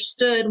much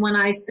understood when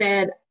I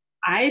said,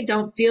 I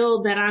don't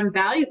feel that I'm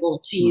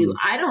valuable to you.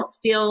 I don't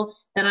feel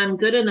that I'm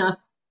good enough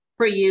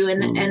for you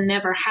and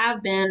never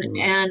have been.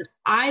 And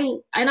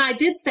I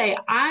did say,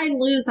 I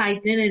lose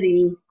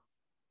identity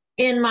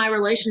in my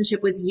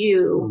relationship with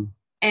you,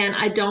 and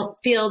I don't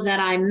feel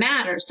that I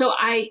matter. So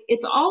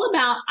it's all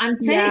about, I'm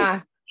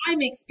saying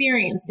I'm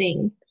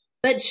experiencing,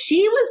 but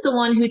she was the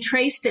one who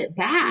traced it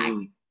back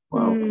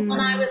when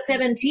I was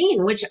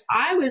 17, which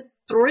I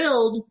was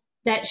thrilled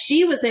that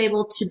she was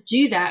able to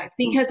do that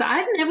because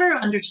I've never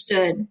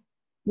understood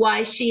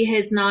why she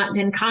has not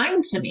been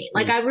kind to me.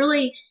 Like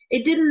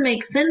it didn't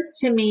make sense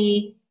to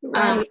me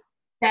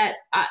that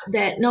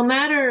no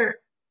matter,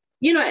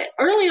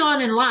 early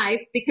on in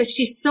life, because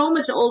she's so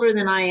much older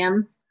than I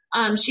am,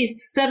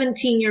 she's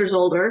 17 years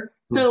older.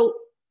 So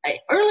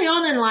early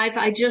on in life,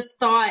 I just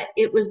thought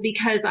it was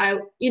because I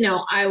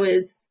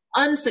was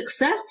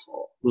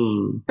unsuccessful.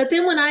 But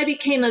then when I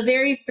became a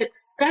very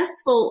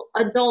successful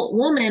adult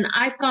woman,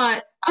 I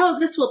thought,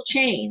 this will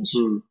change.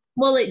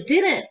 Well, it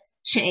didn't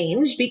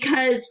change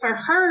because for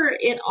her,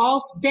 it all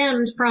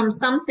stemmed from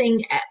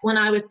something when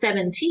I was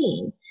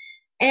 17.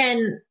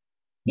 And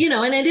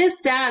and it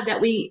is sad that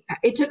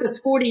it took us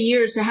 40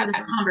 years to have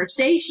that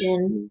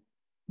conversation.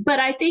 But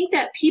I think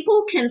that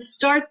people can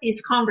start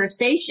these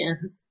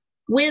conversations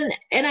and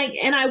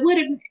I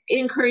would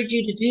encourage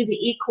you to do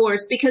the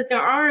e-course because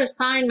there are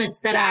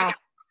assignments that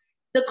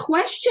the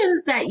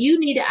questions that you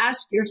need to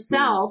ask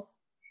yourself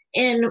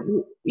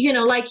and,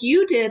 like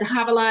you did,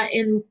 Havilah,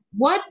 in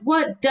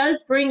what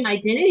does bring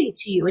identity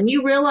to you? And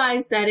you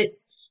realize that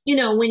it's,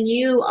 when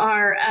you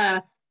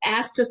are,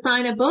 asked to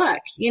sign a book,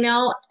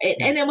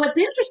 and then what's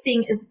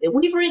interesting is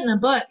we've written a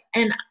book,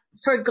 and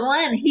for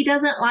Glenn, he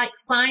doesn't like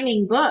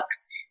signing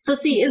books. So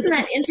see, isn't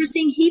that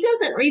interesting? He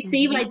doesn't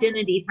receive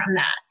identity from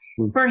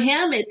that. For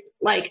him, it's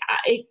like,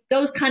 it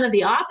goes kind of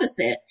the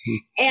opposite.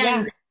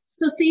 And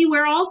so see,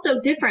 we're also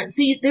different.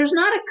 So there's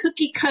not a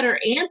cookie cutter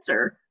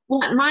answer.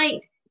 What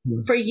might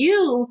for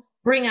you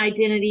bring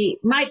identity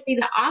might be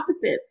the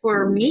opposite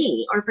for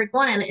me or for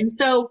Glenn. And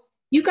so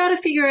you got to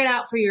figure it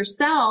out for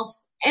yourself.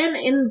 And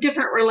in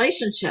different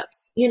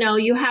relationships,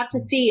 you have to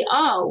see,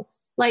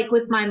 like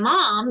with my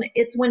mom,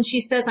 it's when she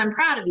says, I'm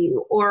proud of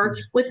you. Or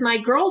with my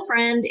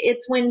girlfriend,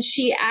 it's when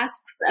she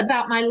asks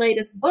about my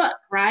latest book,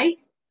 right?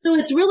 So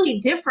it's really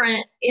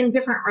different in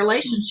different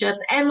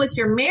relationships. And with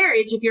your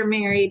marriage, if you're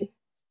married,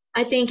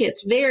 I think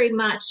it's very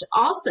much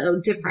also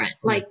different.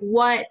 Like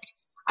what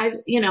I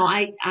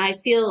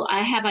feel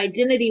I have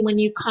identity when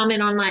you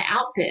comment on my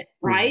outfit,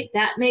 right?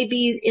 That may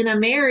be in a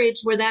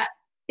marriage where that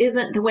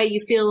isn't the way you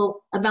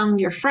feel among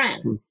your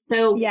friends.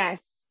 So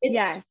yes.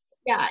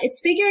 Yeah, it's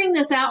figuring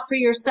this out for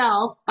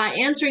yourself by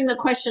answering the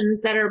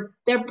questions that are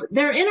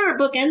they're in our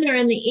book and they're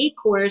in the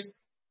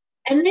e-course.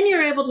 And then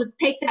you're able to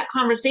take that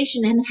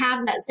conversation and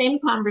have that same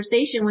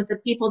conversation with the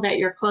people that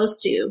you're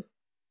close to.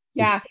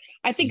 Yeah.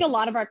 I think a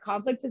lot of our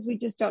conflict is we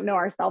just don't know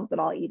ourselves at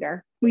all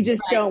either. We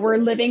just don't. We're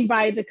living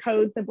by the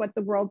codes of what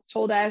the world's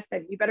told us,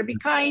 that you better be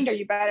kind, or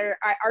you better,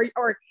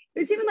 or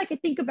there's even like, I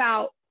think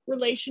about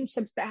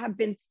relationships that have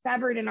been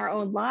severed in our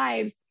own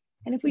lives.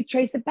 And if we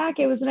trace it back,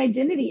 it was an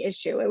identity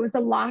issue. It was a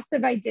loss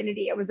of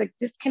identity. It was a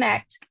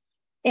disconnect.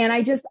 And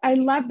I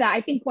love that. I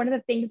think one of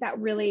the things that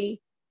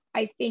really,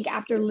 I think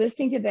after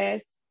listening to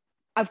this,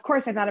 of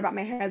course, I thought about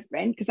my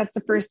husband, because that's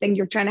the first thing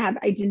you're trying to have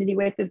identity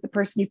with, is the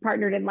person you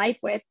partnered in life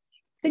with.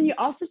 Then you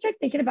also start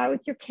thinking about it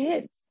with your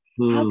kids.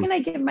 How can I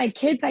give my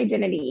kids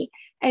identity?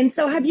 And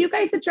so have you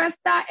guys addressed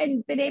that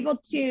and been able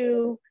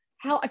to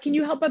help? Can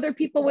you help other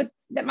people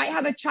that might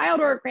have a child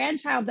or a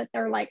grandchild that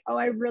they're like, oh,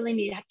 I really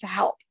need to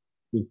help?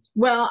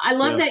 Well, I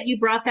love that you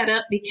brought that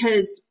up,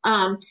 because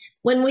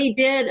when we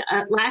did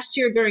last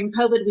year during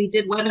COVID, we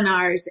did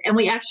webinars, and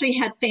we actually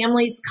had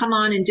families come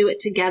on and do it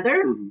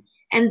together.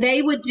 And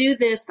they would do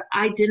this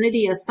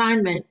identity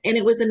assignment. And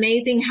it was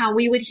amazing how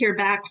we would hear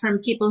back from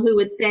people who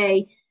would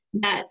say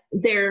that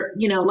they're,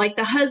 like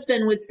the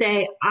husband would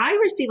say, I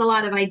receive a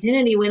lot of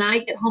identity when I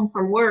get home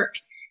from work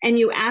and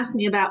you ask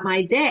me about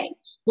my day.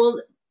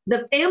 Well,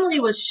 the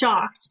family was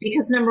shocked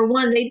because, number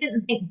one, they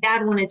didn't think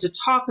dad wanted to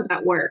talk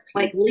about work,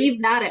 like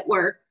leave that at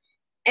work.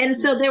 And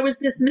so there was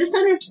this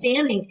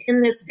misunderstanding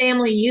in this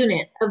family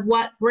unit of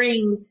what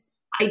brings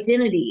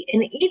identity.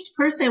 And each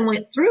person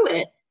went through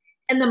it.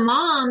 And the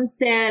mom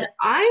said,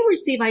 I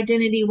receive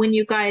identity when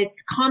you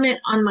guys comment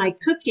on my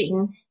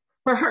cooking.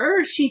 For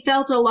her, she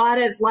felt a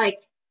lot of like,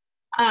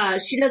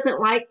 she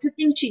doesn't like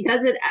cooking. She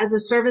does it as a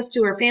service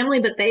to her family,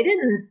 but they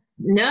didn't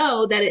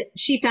know that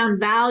she found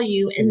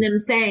value in them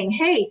saying,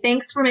 hey,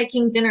 thanks for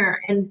making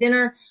dinner. And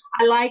dinner,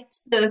 I liked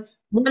the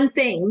one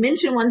thing,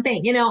 mention one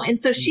thing, and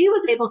so she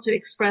was able to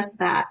express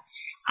that.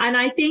 And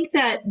I think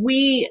that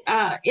we,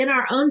 in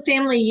our own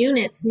family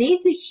units,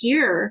 need to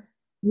hear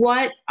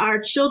what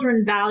our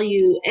children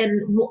value.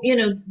 And,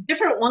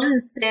 different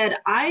ones said,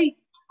 I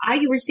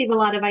receive a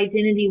lot of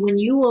identity when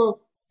you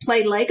will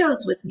play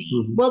Legos with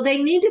me. Well,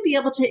 they need to be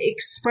able to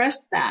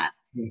express that,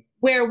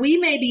 where we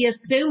may be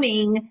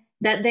assuming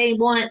that they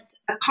want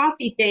a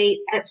coffee date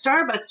at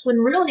Starbucks when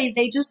really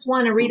they just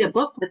want to read a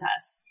book with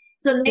us.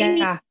 So they need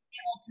to be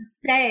able to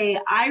say,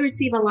 I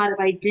receive a lot of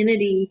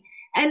identity.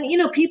 And,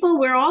 people,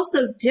 we're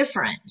also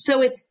different.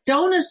 So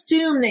don't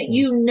assume that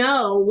you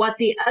know what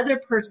the other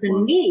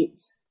person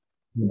needs.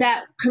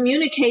 That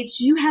communicates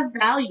you have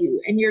value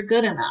and you're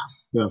good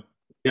enough.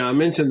 Yeah, I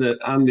mentioned that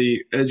I'm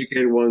the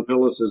educated one.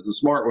 Phyllis is the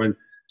smart one.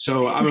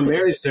 So I'm a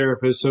marriage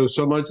therapist.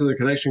 So much of the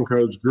connection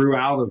codes grew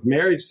out of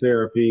marriage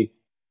therapy.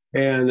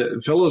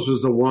 And Phyllis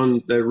was the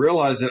one that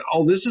realized that,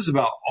 this is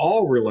about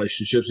all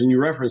relationships. And you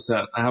referenced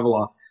that,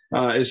 Havilah.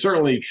 It's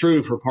certainly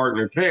true for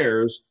partner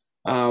pairs,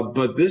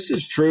 but this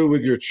is true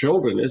with your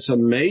children. It's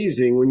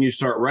amazing when you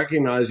start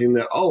recognizing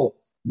that,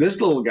 this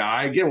little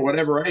guy, again,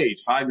 whatever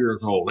age, 5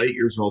 years old, 8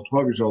 years old,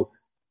 12 years old,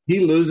 he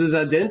loses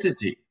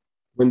identity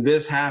when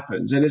this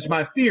happens. And it's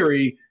my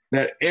theory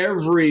that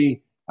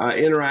every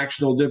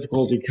interactional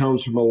difficulty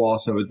comes from a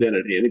loss of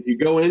identity. And if you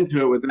go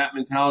into it with that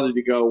mentality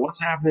to go,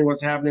 what's happening?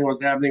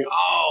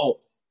 Oh,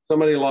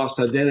 somebody lost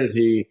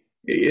identity.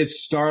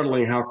 It's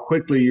startling how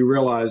quickly you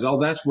realize,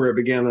 that's where it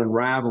began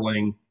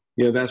unraveling.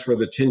 That's where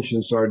the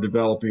tension started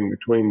developing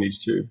between these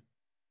two.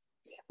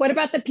 What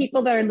about the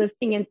people that are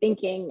listening and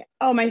thinking,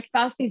 my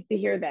spouse needs to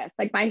hear this?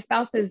 Like my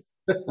spouse is,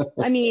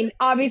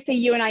 obviously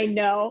you and I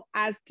know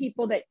as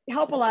people that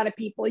help a lot of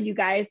people, you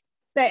guys,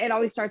 that it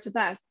always starts with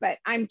us. But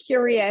I'm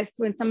curious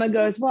when someone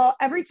goes, well,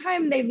 every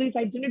time they lose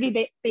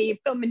identity, they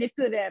feel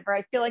manipulative, or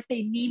I feel like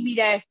they need me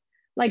to,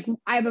 like,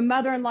 I have a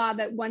mother-in-law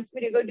that wants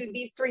me to go do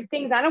these 3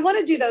 things. I don't want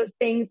to do those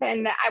things.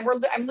 And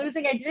I'm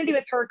losing identity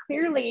with her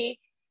clearly.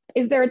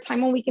 Is there a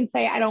time when we can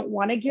say, I don't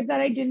want to give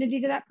that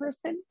identity to that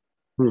person?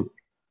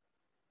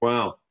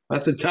 Wow.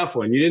 That's a tough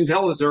one. You didn't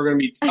tell us they were going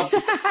to be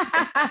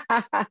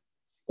tough.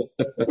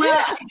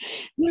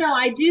 Well,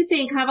 I do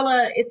think,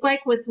 Havilah, it's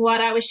like with what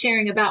I was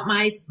sharing about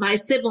my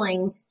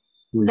siblings,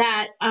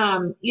 that,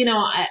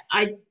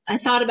 I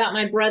thought about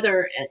my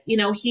brother.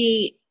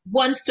 He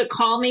wants to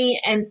call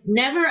me and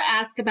never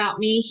ask about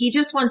me. He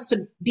just wants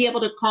to be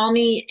able to call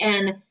me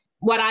and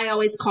what I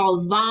always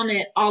call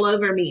vomit all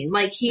over me.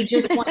 Like he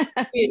just wants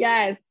to,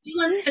 yes. He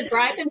wants to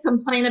gripe and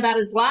complain about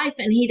his life,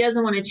 and he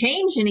doesn't want to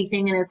change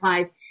anything in his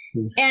life.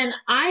 And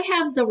I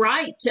have the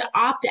right to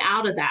opt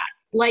out of that.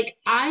 Like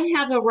I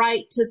have a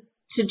right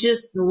to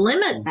just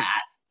limit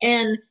that.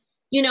 And,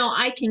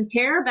 I can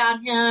care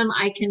about him.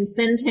 I can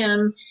send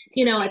him,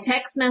 a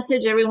text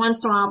message every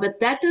once in a while, but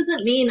that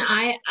doesn't mean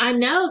I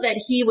know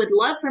that he would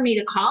love for me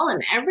to call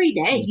him every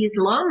day. He's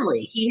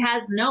lonely. He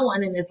has no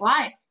one in his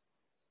life,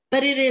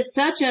 but it is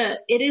such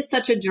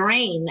a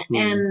drain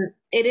and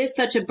it is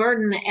such a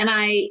burden. And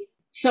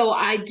So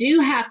I do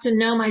have to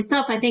know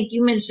myself. I think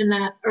you mentioned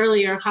that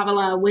earlier,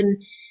 Havilah, when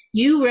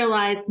you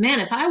realize, man,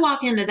 if I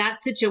walk into that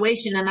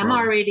situation and I'm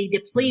already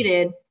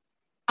depleted,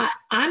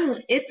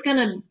 it's going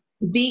to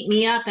beat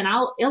me up, and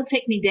it'll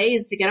take me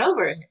days to get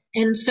over it.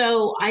 And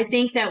so I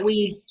think that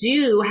we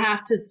do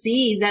have to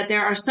see that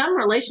there are some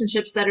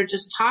relationships that are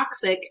just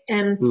toxic,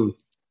 and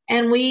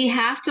we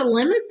have to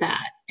limit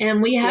that,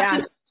 and we have to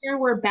make sure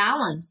we're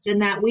balanced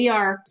and that we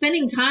are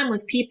spending time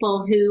with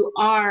people who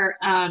are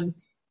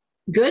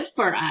good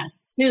for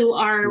us, who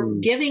are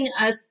giving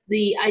us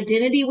the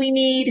identity we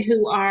need,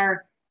 who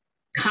are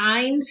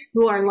kind,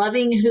 who are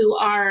loving, who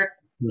are,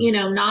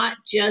 not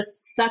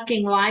just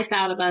sucking life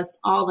out of us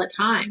all the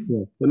time.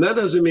 Yeah. And that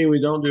doesn't mean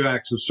we don't do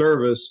acts of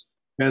service.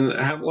 And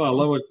I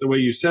love the way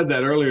you said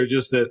that earlier,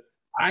 just that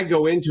I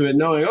go into it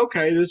knowing,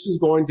 okay, this is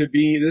going to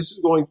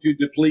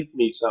deplete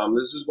me some.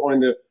 This is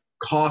going to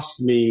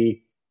cost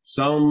me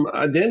some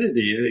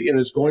identity.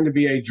 It's going to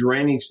be a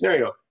draining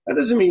scenario. That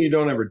doesn't mean you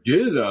don't ever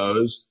do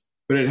those,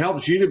 but it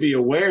helps you to be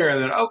aware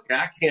that, okay,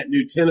 I can't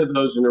do 10 of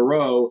those in a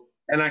row,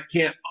 and I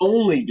can't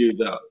only do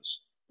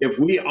those. If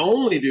we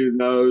only do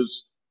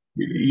those,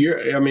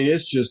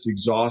 it's just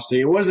exhausting.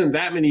 It wasn't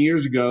that many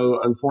years ago,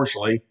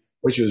 unfortunately,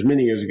 which was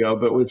many years ago,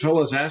 but when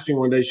Phyllis asked me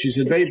one day, she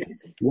said, babe,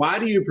 why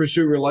do you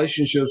pursue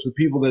relationships with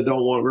people that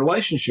don't want a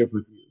relationship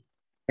with you?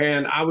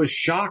 And I was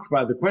shocked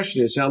by the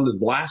question. It sounded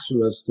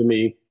blasphemous to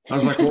me. I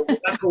was like, well,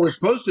 that's what we're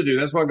supposed to do.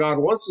 That's what God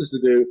wants us to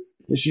do.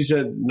 And she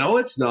said, no,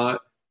 it's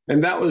not.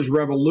 And that was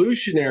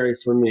revolutionary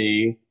for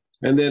me.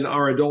 And then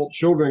our adult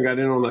children got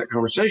in on that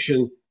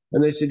conversation.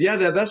 And they said, yeah,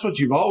 Dad, that's what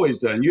you've always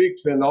done. You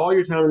expend all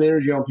your time and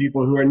energy on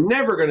people who are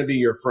never going to be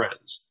your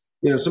friends.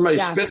 Somebody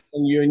spits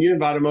on you and you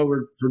invite them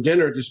over for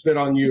dinner to spit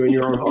on you in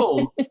your own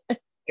home.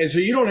 And so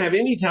you don't have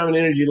any time and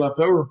energy left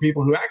over for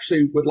people who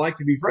actually would like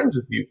to be friends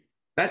with you.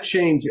 That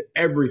changed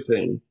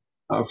everything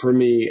for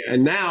me.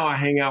 And now I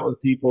hang out with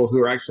people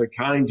who are actually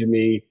kind to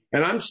me.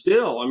 And I'm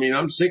 60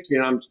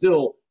 and I'm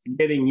still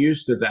getting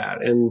used to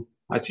that. And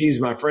I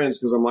tease my friends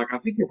because I'm like, I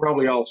think you're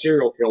probably all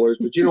serial killers,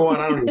 but you know what?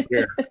 I don't even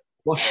care.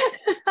 Well,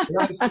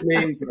 nice to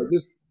me, so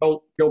just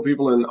don't kill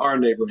people in our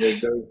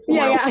neighborhood. They're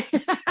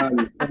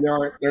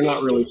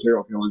not really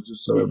serial killers,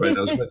 just so everybody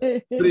knows. But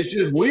it's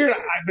just weird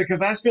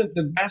because I spent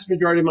the vast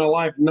majority of my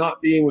life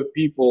not being with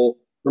people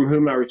from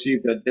whom I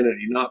received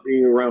identity, not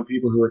being around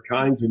people who are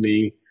kind to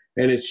me.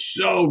 And it's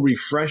so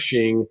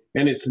refreshing,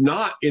 and it's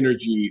not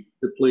energy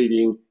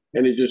depleting.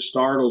 And it just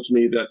startles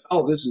me that,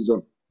 this is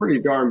a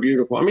pretty darn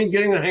beautiful.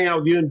 Getting to hang out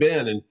with you and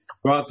Ben and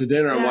go out to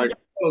dinner, I'm like,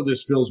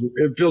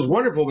 it feels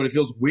wonderful, but it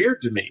feels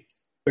weird to me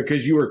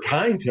because you were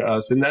kind to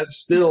us. And that's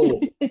still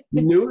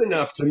new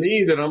enough to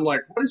me that I'm like,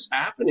 what is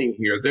happening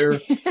here? They're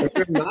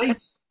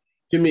nice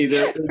to me.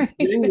 They're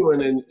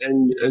genuine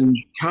and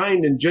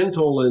kind and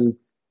gentle. And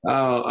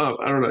I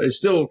don't know. It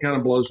still kind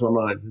of blows my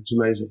mind. It's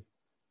amazing.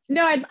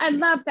 No, I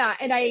love that.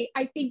 And I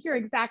think you're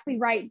exactly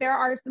right. There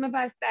are some of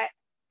us that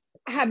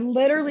have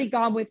literally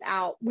gone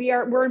without.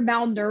 We're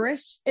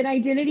malnourished in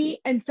identity.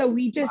 And so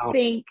we just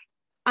think,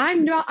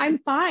 I'm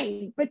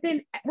fine. But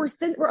then we're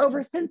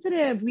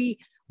oversensitive. We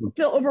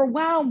feel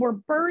overwhelmed. We're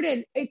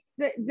burdened. It's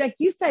like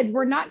you said,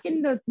 we're not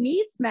getting those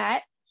needs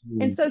met.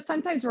 And so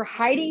sometimes we're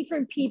hiding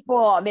from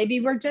people.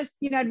 Maybe we're just,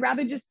 I'd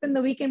rather just spend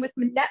the weekend with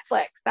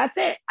Netflix. That's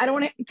it. I don't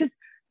want to, because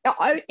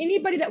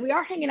anybody that we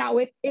are hanging out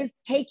with is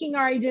taking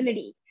our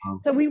identity.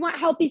 So we want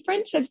healthy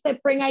friendships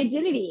that bring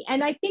identity.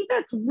 And I think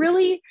that's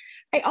really,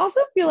 I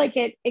also feel like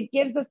it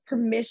gives us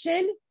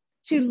permission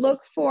to look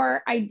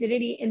for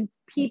identity in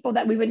people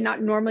that we would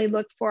not normally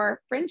look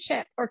for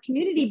friendship or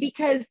community,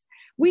 because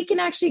we can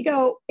actually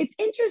go, it's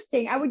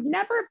interesting. I would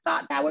never have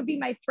thought that would be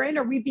my friend,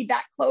 or we'd be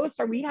that close,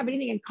 or we'd have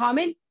anything in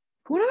common.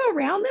 But when I'm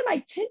around them,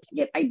 I tend to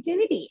get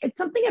identity. It's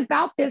something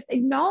about this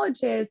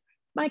acknowledges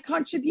my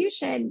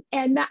contribution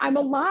and that I'm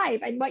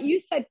alive. And what you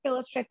said,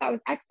 Phyllis, I thought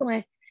was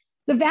excellent.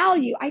 The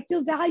value, I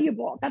feel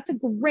valuable. That's a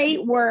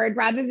great word,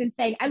 rather than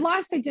saying I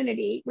lost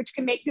identity, which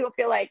can make people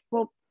feel like,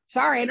 well,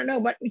 sorry, I don't know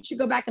what, we should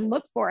go back and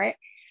look for it.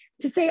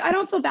 To say, I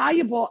don't feel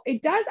valuable,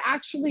 it does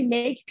actually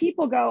make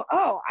people go,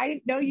 oh, I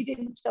didn't know you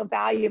didn't feel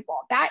valuable.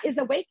 That is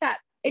a wake up.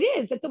 It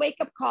is. It's a wake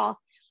up call.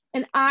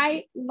 And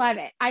I love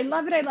it. I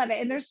love it. I love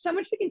it. And there's so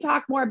much we can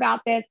talk more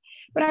about this,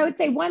 but I would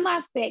say one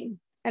last thing.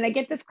 And I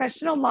get this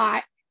question a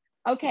lot.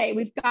 Okay,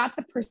 we've got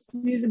the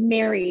person who's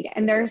married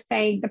and they're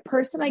saying the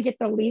person I get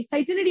the least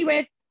identity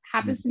with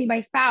happens to be my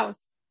spouse.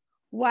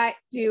 What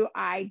do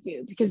I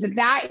do? Because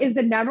that is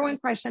the number one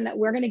question that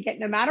we're going to get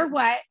no matter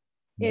what,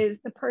 is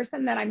the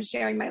person that I'm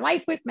sharing my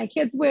life with, my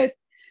kids with,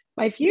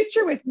 my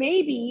future with,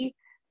 maybe.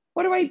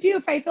 What do I do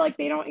if I feel like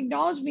they don't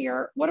acknowledge me,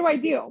 or what do I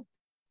do?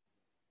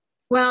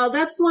 Well,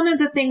 that's one of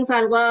the things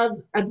I love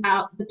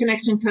about the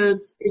connection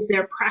codes is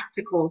they're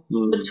practical.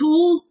 The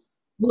tools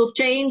will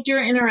change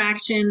your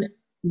interaction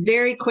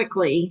very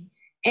quickly.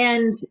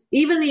 And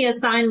even the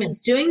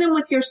assignments, doing them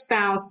with your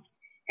spouse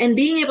and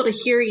being able to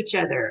hear each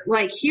other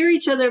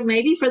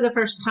maybe for the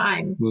first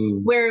time,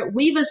 where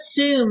we've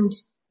assumed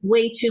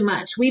way too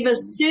much. We've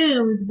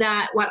assumed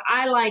that what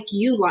I like,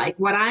 you like,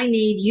 what I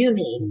need, you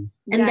need.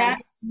 And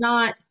that's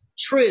not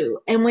true.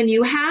 And when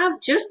you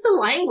have just the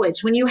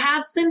language, when you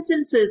have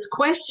sentences,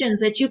 questions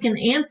that you can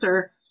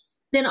answer,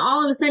 then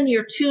all of a sudden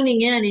you're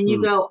tuning in and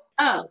you go,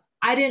 oh,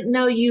 I didn't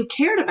know you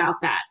cared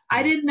about that.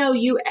 I didn't know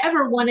you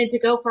ever wanted to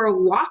go for a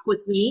walk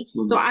with me.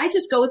 So I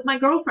just go with my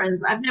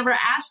girlfriends. I've never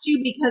asked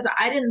you because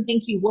I didn't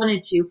think you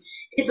wanted to.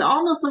 It's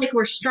almost like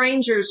we're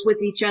strangers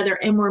with each other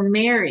and we're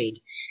married.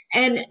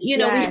 And, you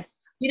know,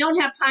 we don't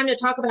have time to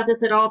talk about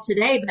this at all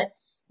today,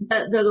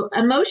 but the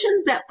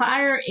emotions that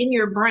fire in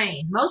your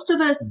brain, most of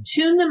us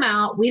tune them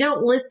out. We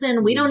don't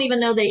listen. We don't even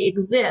know they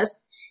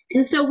exist.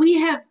 And so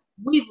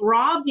we've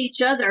robbed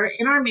each other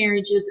in our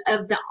marriages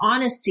of the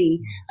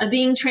honesty, of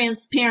being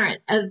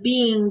transparent, of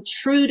being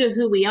true to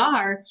who we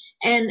are.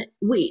 And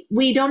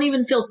we don't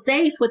even feel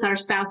safe with our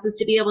spouses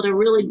to be able to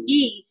really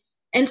be.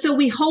 And so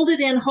we hold it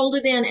in,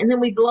 and then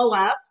we blow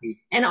up.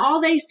 And all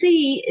they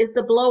see is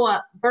the blow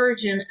up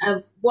version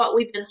of what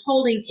we've been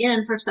holding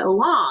in for so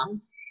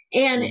long.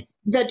 And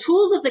the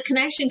tools of the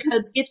connection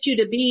codes get you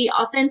to be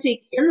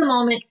authentic in the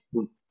moment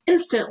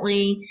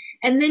instantly.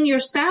 And then your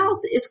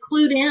spouse is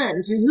clued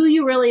in to who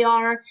you really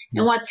are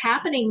and what's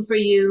happening for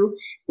you,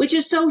 which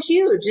is so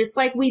huge. It's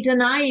like we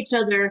deny each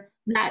other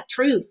that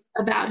truth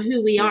about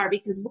who we are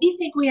because we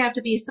think we have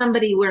to be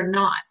somebody we're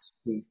not.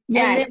 And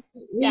then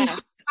we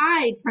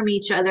hide from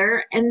each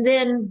other, and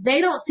then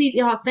they don't see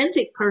the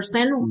authentic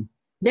person.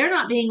 They're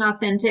not being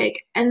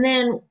authentic. And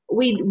then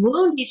we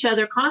wound each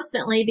other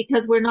constantly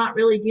because we're not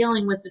really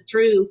dealing with the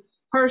true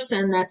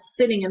person that's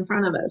sitting in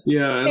front of us.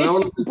 Yeah. And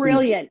it's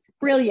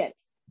brilliant.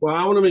 Well,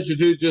 I want to mention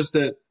too, just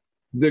that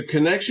the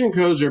connection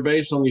codes are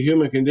based on the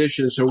human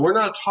condition. So we're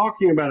not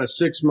talking about a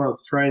 6-month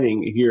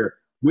training here.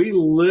 We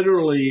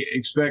literally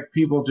expect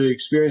people to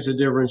experience a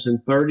difference in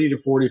 30 to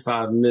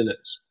 45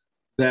 minutes.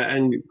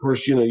 And of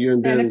course, you know, you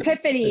and Ben. An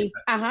epiphany.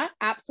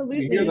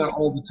 Absolutely. You hear that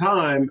all the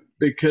time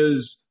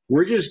because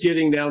we're just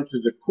getting down to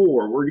the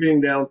core. We're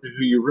getting down to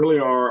who you really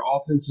are,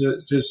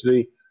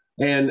 authenticity,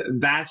 and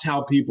that's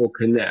how people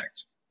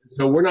connect.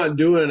 So we're not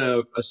doing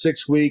a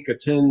 6-week, a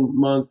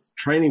 10-month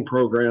training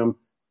program.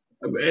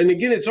 And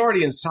again, it's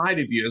already inside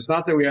of you. It's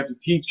not that we have to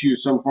teach you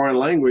some foreign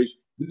language.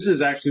 This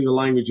is actually the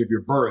language of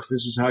your birth.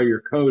 This is how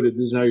you're coded.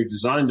 This is how you're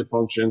designed to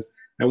function.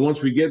 And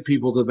once we get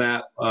people to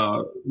that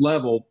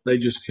level, they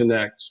just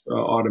connect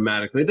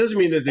automatically. It doesn't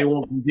mean that they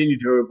won't continue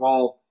to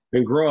evolve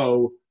and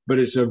grow, but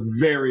it's a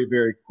very,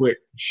 very quick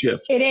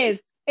shift. It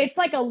is. It's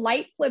like a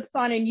light flips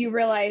on and you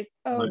realize,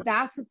 oh,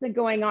 that's what's been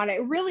going on.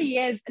 It really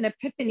is an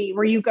epiphany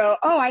where you go,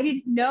 oh, I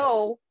didn't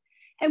know.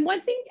 And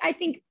one thing I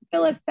think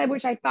Phyllis said,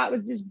 which I thought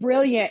was just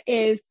brilliant,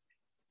 is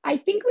I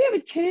think we have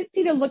a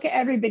tendency to look at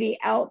everybody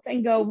else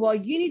and go, well,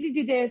 you need to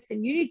do this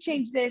and you need to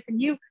change this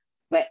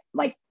but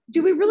like,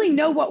 do we really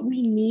know what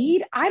we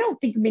need? I don't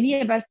think many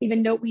of us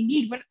even know what we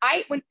need.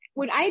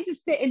 When I had to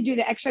sit and do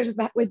the exercises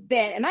with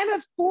Ben, and I'm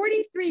a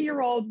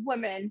 43-year-old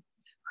woman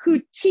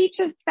who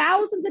teaches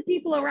thousands of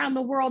people around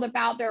the world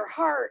about their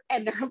heart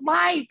and their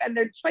life and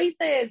their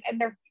choices and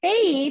their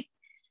faith.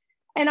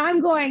 And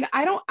I'm going,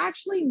 I don't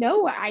actually know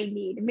what I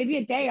need. Maybe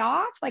a day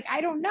off? Like,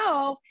 I don't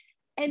know.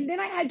 And then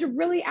I had to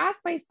really ask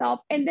myself,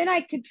 and then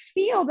I could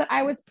feel that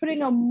I was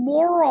putting a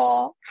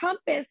moral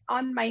compass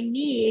on my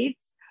needs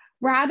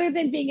rather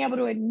than being able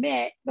to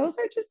admit those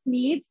are just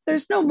needs.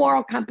 There's no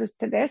moral compass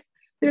to this.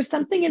 There's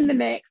something in the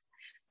mix.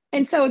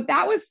 And so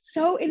that was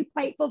so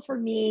insightful for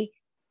me.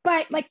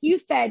 But like you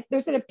said,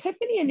 there's an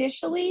epiphany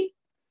initially,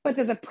 but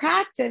there's a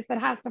practice that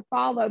has to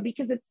follow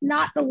because it's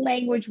not the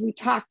language we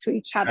talk to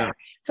each other.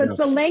 So it's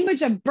the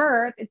language of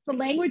birth. It's the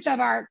language of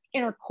our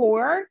inner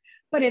core,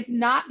 but it's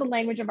not the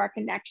language of our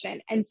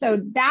connection. And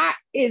so that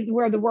is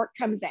where the work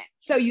comes in.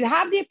 So you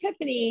have the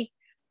epiphany,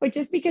 but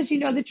just because you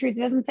know the truth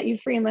doesn't set you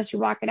free unless you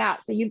walk it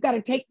out. So you've got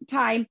to take the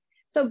time.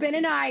 So Ben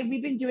and I,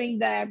 we've been doing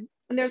and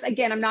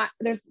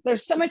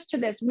there's so much to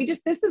this.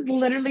 This is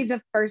literally the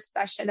first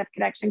session of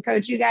Connection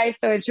Codes, you guys.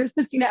 So as you're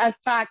listening to us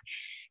talk,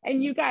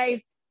 and you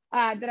guys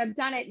that have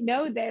done it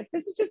know this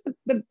is just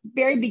the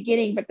very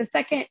beginning. But the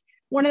second,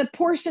 one of the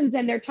portions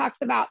in there talks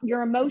about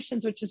your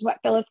emotions, which is what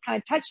Phyllis kind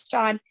of touched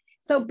on.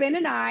 So Ben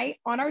and I,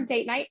 on our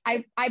date night,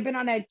 I've been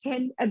on a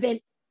 10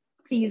 event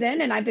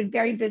season and I've been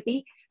very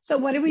busy. So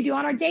what did we do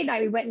on our date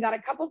night? We went and got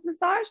a couples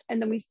massage, and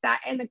then we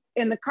sat in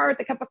the car with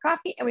a cup of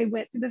coffee, and we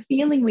went to the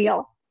feeling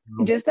wheel.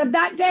 Just of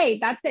that day.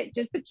 That's it.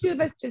 Just the two of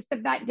us, just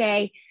of that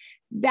day.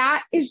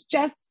 That is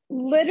just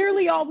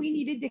literally all we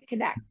needed to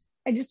connect.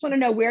 I just want to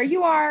know where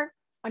you are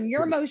on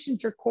your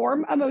emotions, your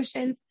core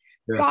emotions.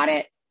 Yeah. Got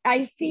it.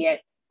 I see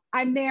it.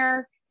 I'm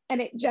there.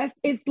 And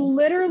it's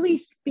literally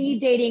speed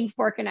dating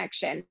for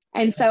connection.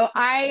 And so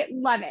I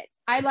love it.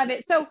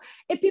 So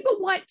if people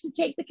want to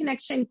take the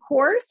connection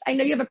course, I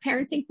know you have a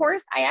parenting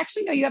course. I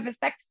actually know you have a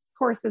sex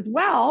course as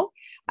well.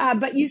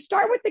 But you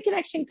start with the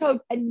connection code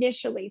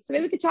initially. So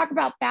maybe we could talk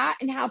about that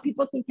and how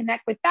people can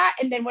connect with that,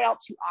 and then what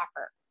else you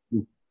offer.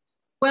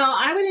 Well,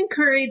 I would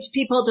encourage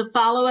people to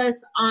follow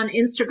us on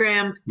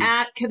Instagram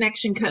at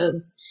Connection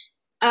Codes.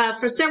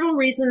 For several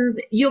reasons,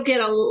 you'll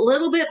get a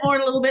little bit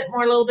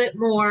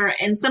more.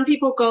 And some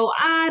people go,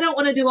 I don't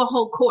want to do a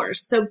whole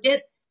course. So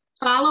get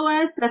follow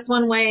us. That's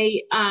one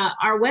way.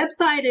 Our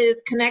website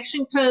is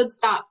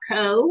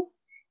connectioncodes.co.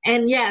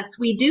 And yes,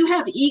 we do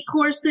have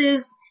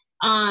e-courses.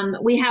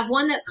 We have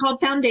one that's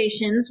called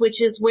Foundations,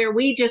 which is where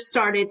we just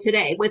started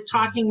today with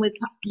talking with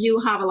you,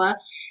 Havilah.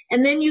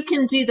 And then you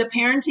can do the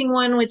parenting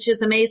one, which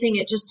is amazing.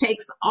 It just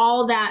takes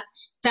all that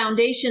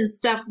foundation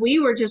stuff we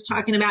were just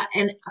talking about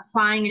and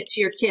applying it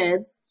to your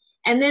kids.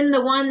 And then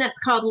the one that's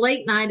called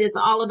Late Night is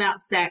all about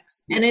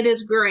sex, and it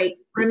is great.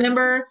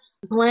 Remember,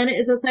 Glenn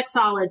is a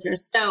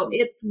sexologist, so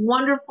it's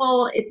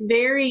wonderful. It's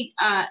very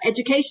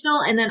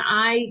educational, and then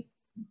I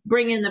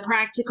bring in the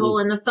practical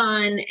and the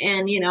fun,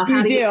 and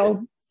how to get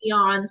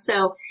on.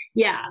 So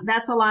yeah,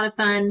 that's a lot of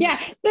fun. Yeah,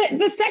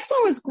 the sex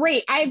one was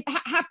great. I'm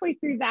halfway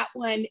through that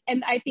one,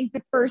 and I think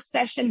the first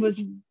session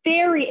was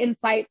very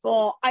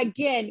insightful.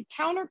 Again,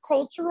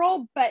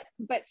 countercultural, but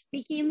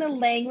speaking the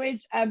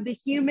language of the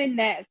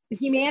humanness, the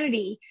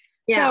humanity.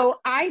 Yeah. So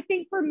I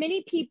think for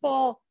many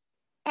people,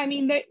 I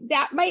mean,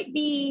 that might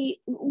be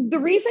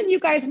the reason you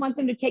guys want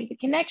them to take the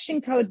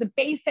connection code, the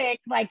basic,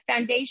 like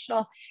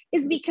foundational,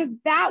 is because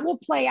that will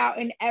play out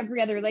in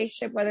every other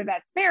relationship, whether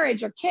that's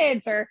marriage or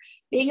kids or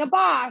being a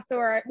boss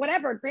or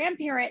whatever,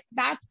 grandparent.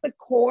 That's the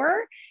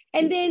core.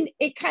 And then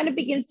it kind of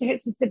begins to hit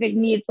specific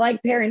needs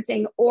like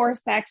parenting or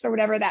sex or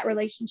whatever that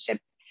relationship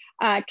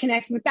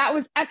connects with. That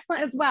was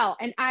excellent as well.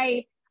 And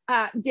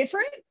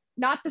different,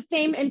 not the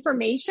same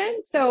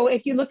information. So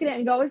if you look at it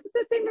and go, is this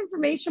the same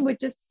information with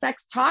just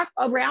sex talk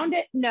around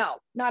it? No,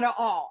 not at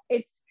all.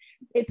 It's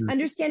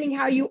understanding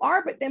how you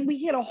are, but then we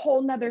hit a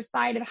whole nother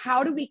side of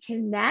how do we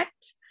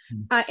connect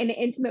in an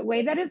intimate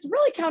way that is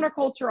really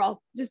countercultural,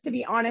 just to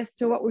be honest,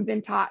 to what we've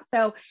been taught.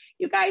 So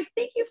you guys,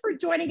 thank you for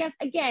joining us.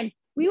 Again,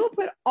 we will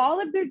put all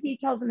of their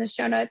details in the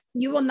show notes.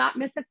 You will not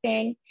miss a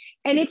thing.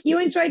 And if you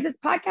enjoyed this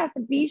podcast,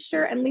 be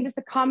sure and leave us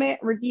a comment,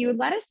 review,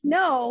 let us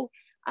know.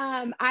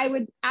 I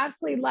would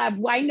absolutely love,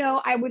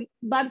 I would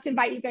love to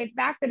invite you guys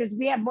back. That as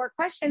we have more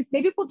questions,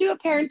 maybe we'll do a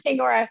parenting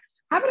or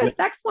how about a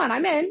sex one?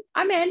 I'm in.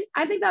 I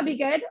think that'll be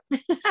good. We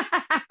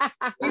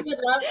would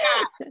love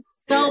that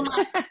so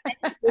much.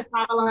 Thank you,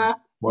 Paula.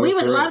 We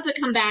would love to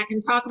come back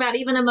and talk about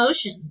even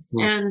emotions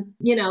and,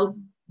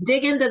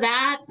 dig into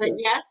that. But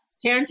yes,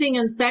 parenting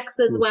and sex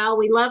as well.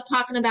 We love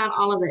talking about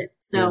all of it.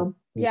 So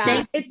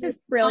yeah, it's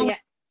just brilliant.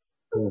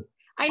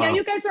 I know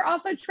you guys are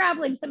also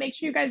traveling, so make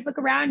sure you guys look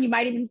around. You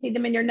might even see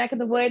them in your neck of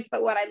the woods.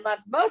 But what I love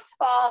most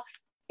of all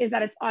is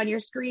that it's on your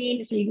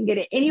screen, so you can get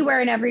it anywhere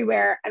and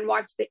everywhere and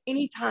watch it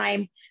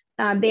anytime.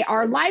 They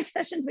are live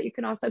sessions, but you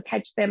can also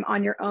catch them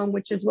on your own,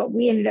 which is what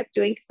we ended up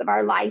doing because of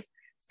our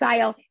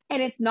lifestyle.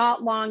 And it's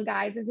not long,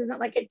 guys. This isn't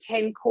like a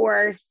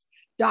 10-course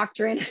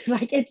doctrine.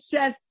 Like it's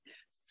just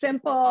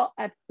simple,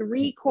 a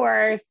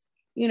 3-course,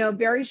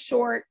 very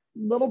short,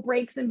 little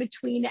breaks in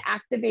between to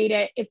activate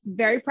it. It's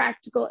very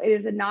practical. It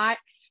is not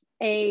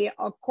a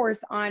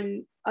course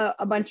on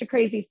a bunch of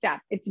crazy stuff.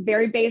 It's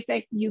very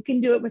basic. You can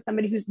do it with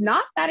somebody who's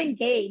not that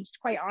engaged,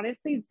 quite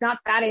honestly. It's not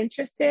that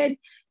interested,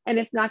 and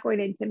it's not going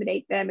to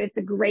intimidate them. It's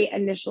a great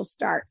initial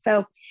start.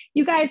 So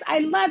you guys, I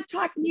love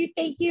talking to you.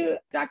 Thank you,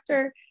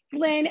 Dr.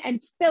 Glenn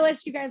and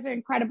Phyllis. You guys are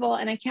incredible,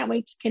 and I can't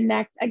wait to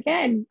connect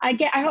again. I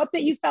hope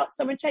that you felt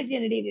so much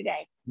identity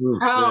today.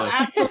 Oh,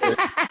 absolutely.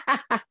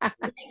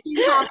 Thank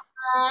you, Paula.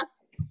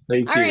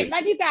 Thank you. All right.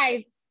 Love you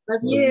guys.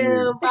 Love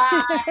you.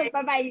 Bye.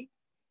 Bye-bye.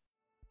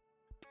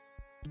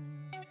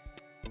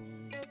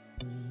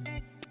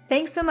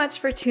 Thanks so much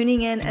for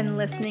tuning in and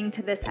listening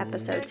to this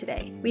episode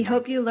today. We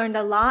hope you learned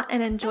a lot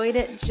and enjoyed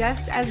it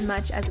just as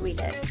much as we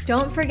did.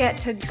 Don't forget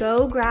to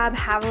go grab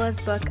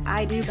Havilah's book,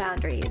 I Do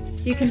Boundaries.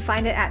 You can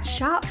find it at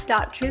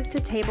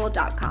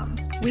shop.truthtotable.com.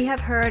 We have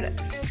heard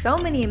so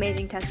many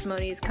amazing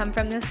testimonies come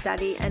from this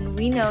study, and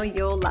we know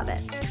you'll love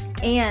it.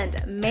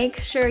 And make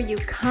sure you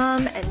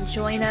come and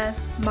join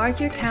us.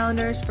 Mark your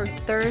calendars for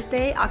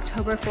Thursday,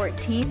 October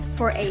 14th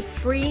for a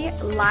free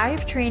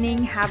live training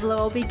Havilah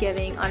will be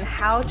giving on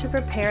how to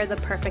prepare the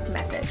perfect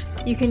message.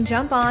 You can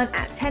jump on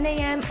at 10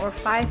 a.m. or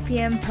 5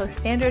 p.m. Post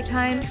Standard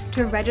Time.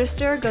 To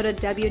register, go to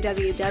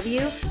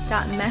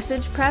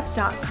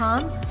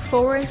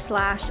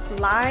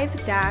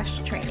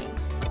www.messageprep.com/live-training.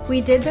 We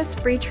did this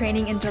free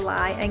training in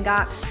July and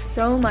got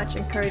so much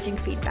encouraging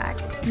feedback.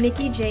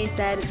 Nikki J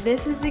said,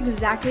 "This is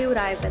exactly what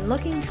I've been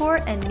looking for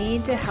and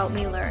need to help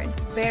me learn."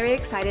 Very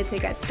excited to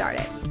get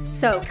started.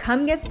 So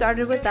come get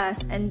started with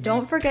us, and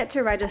don't forget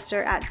to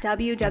register at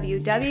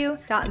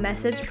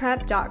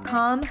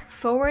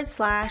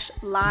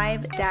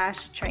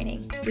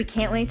www.messageprep.com/live-training. We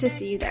can't wait to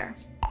see you there.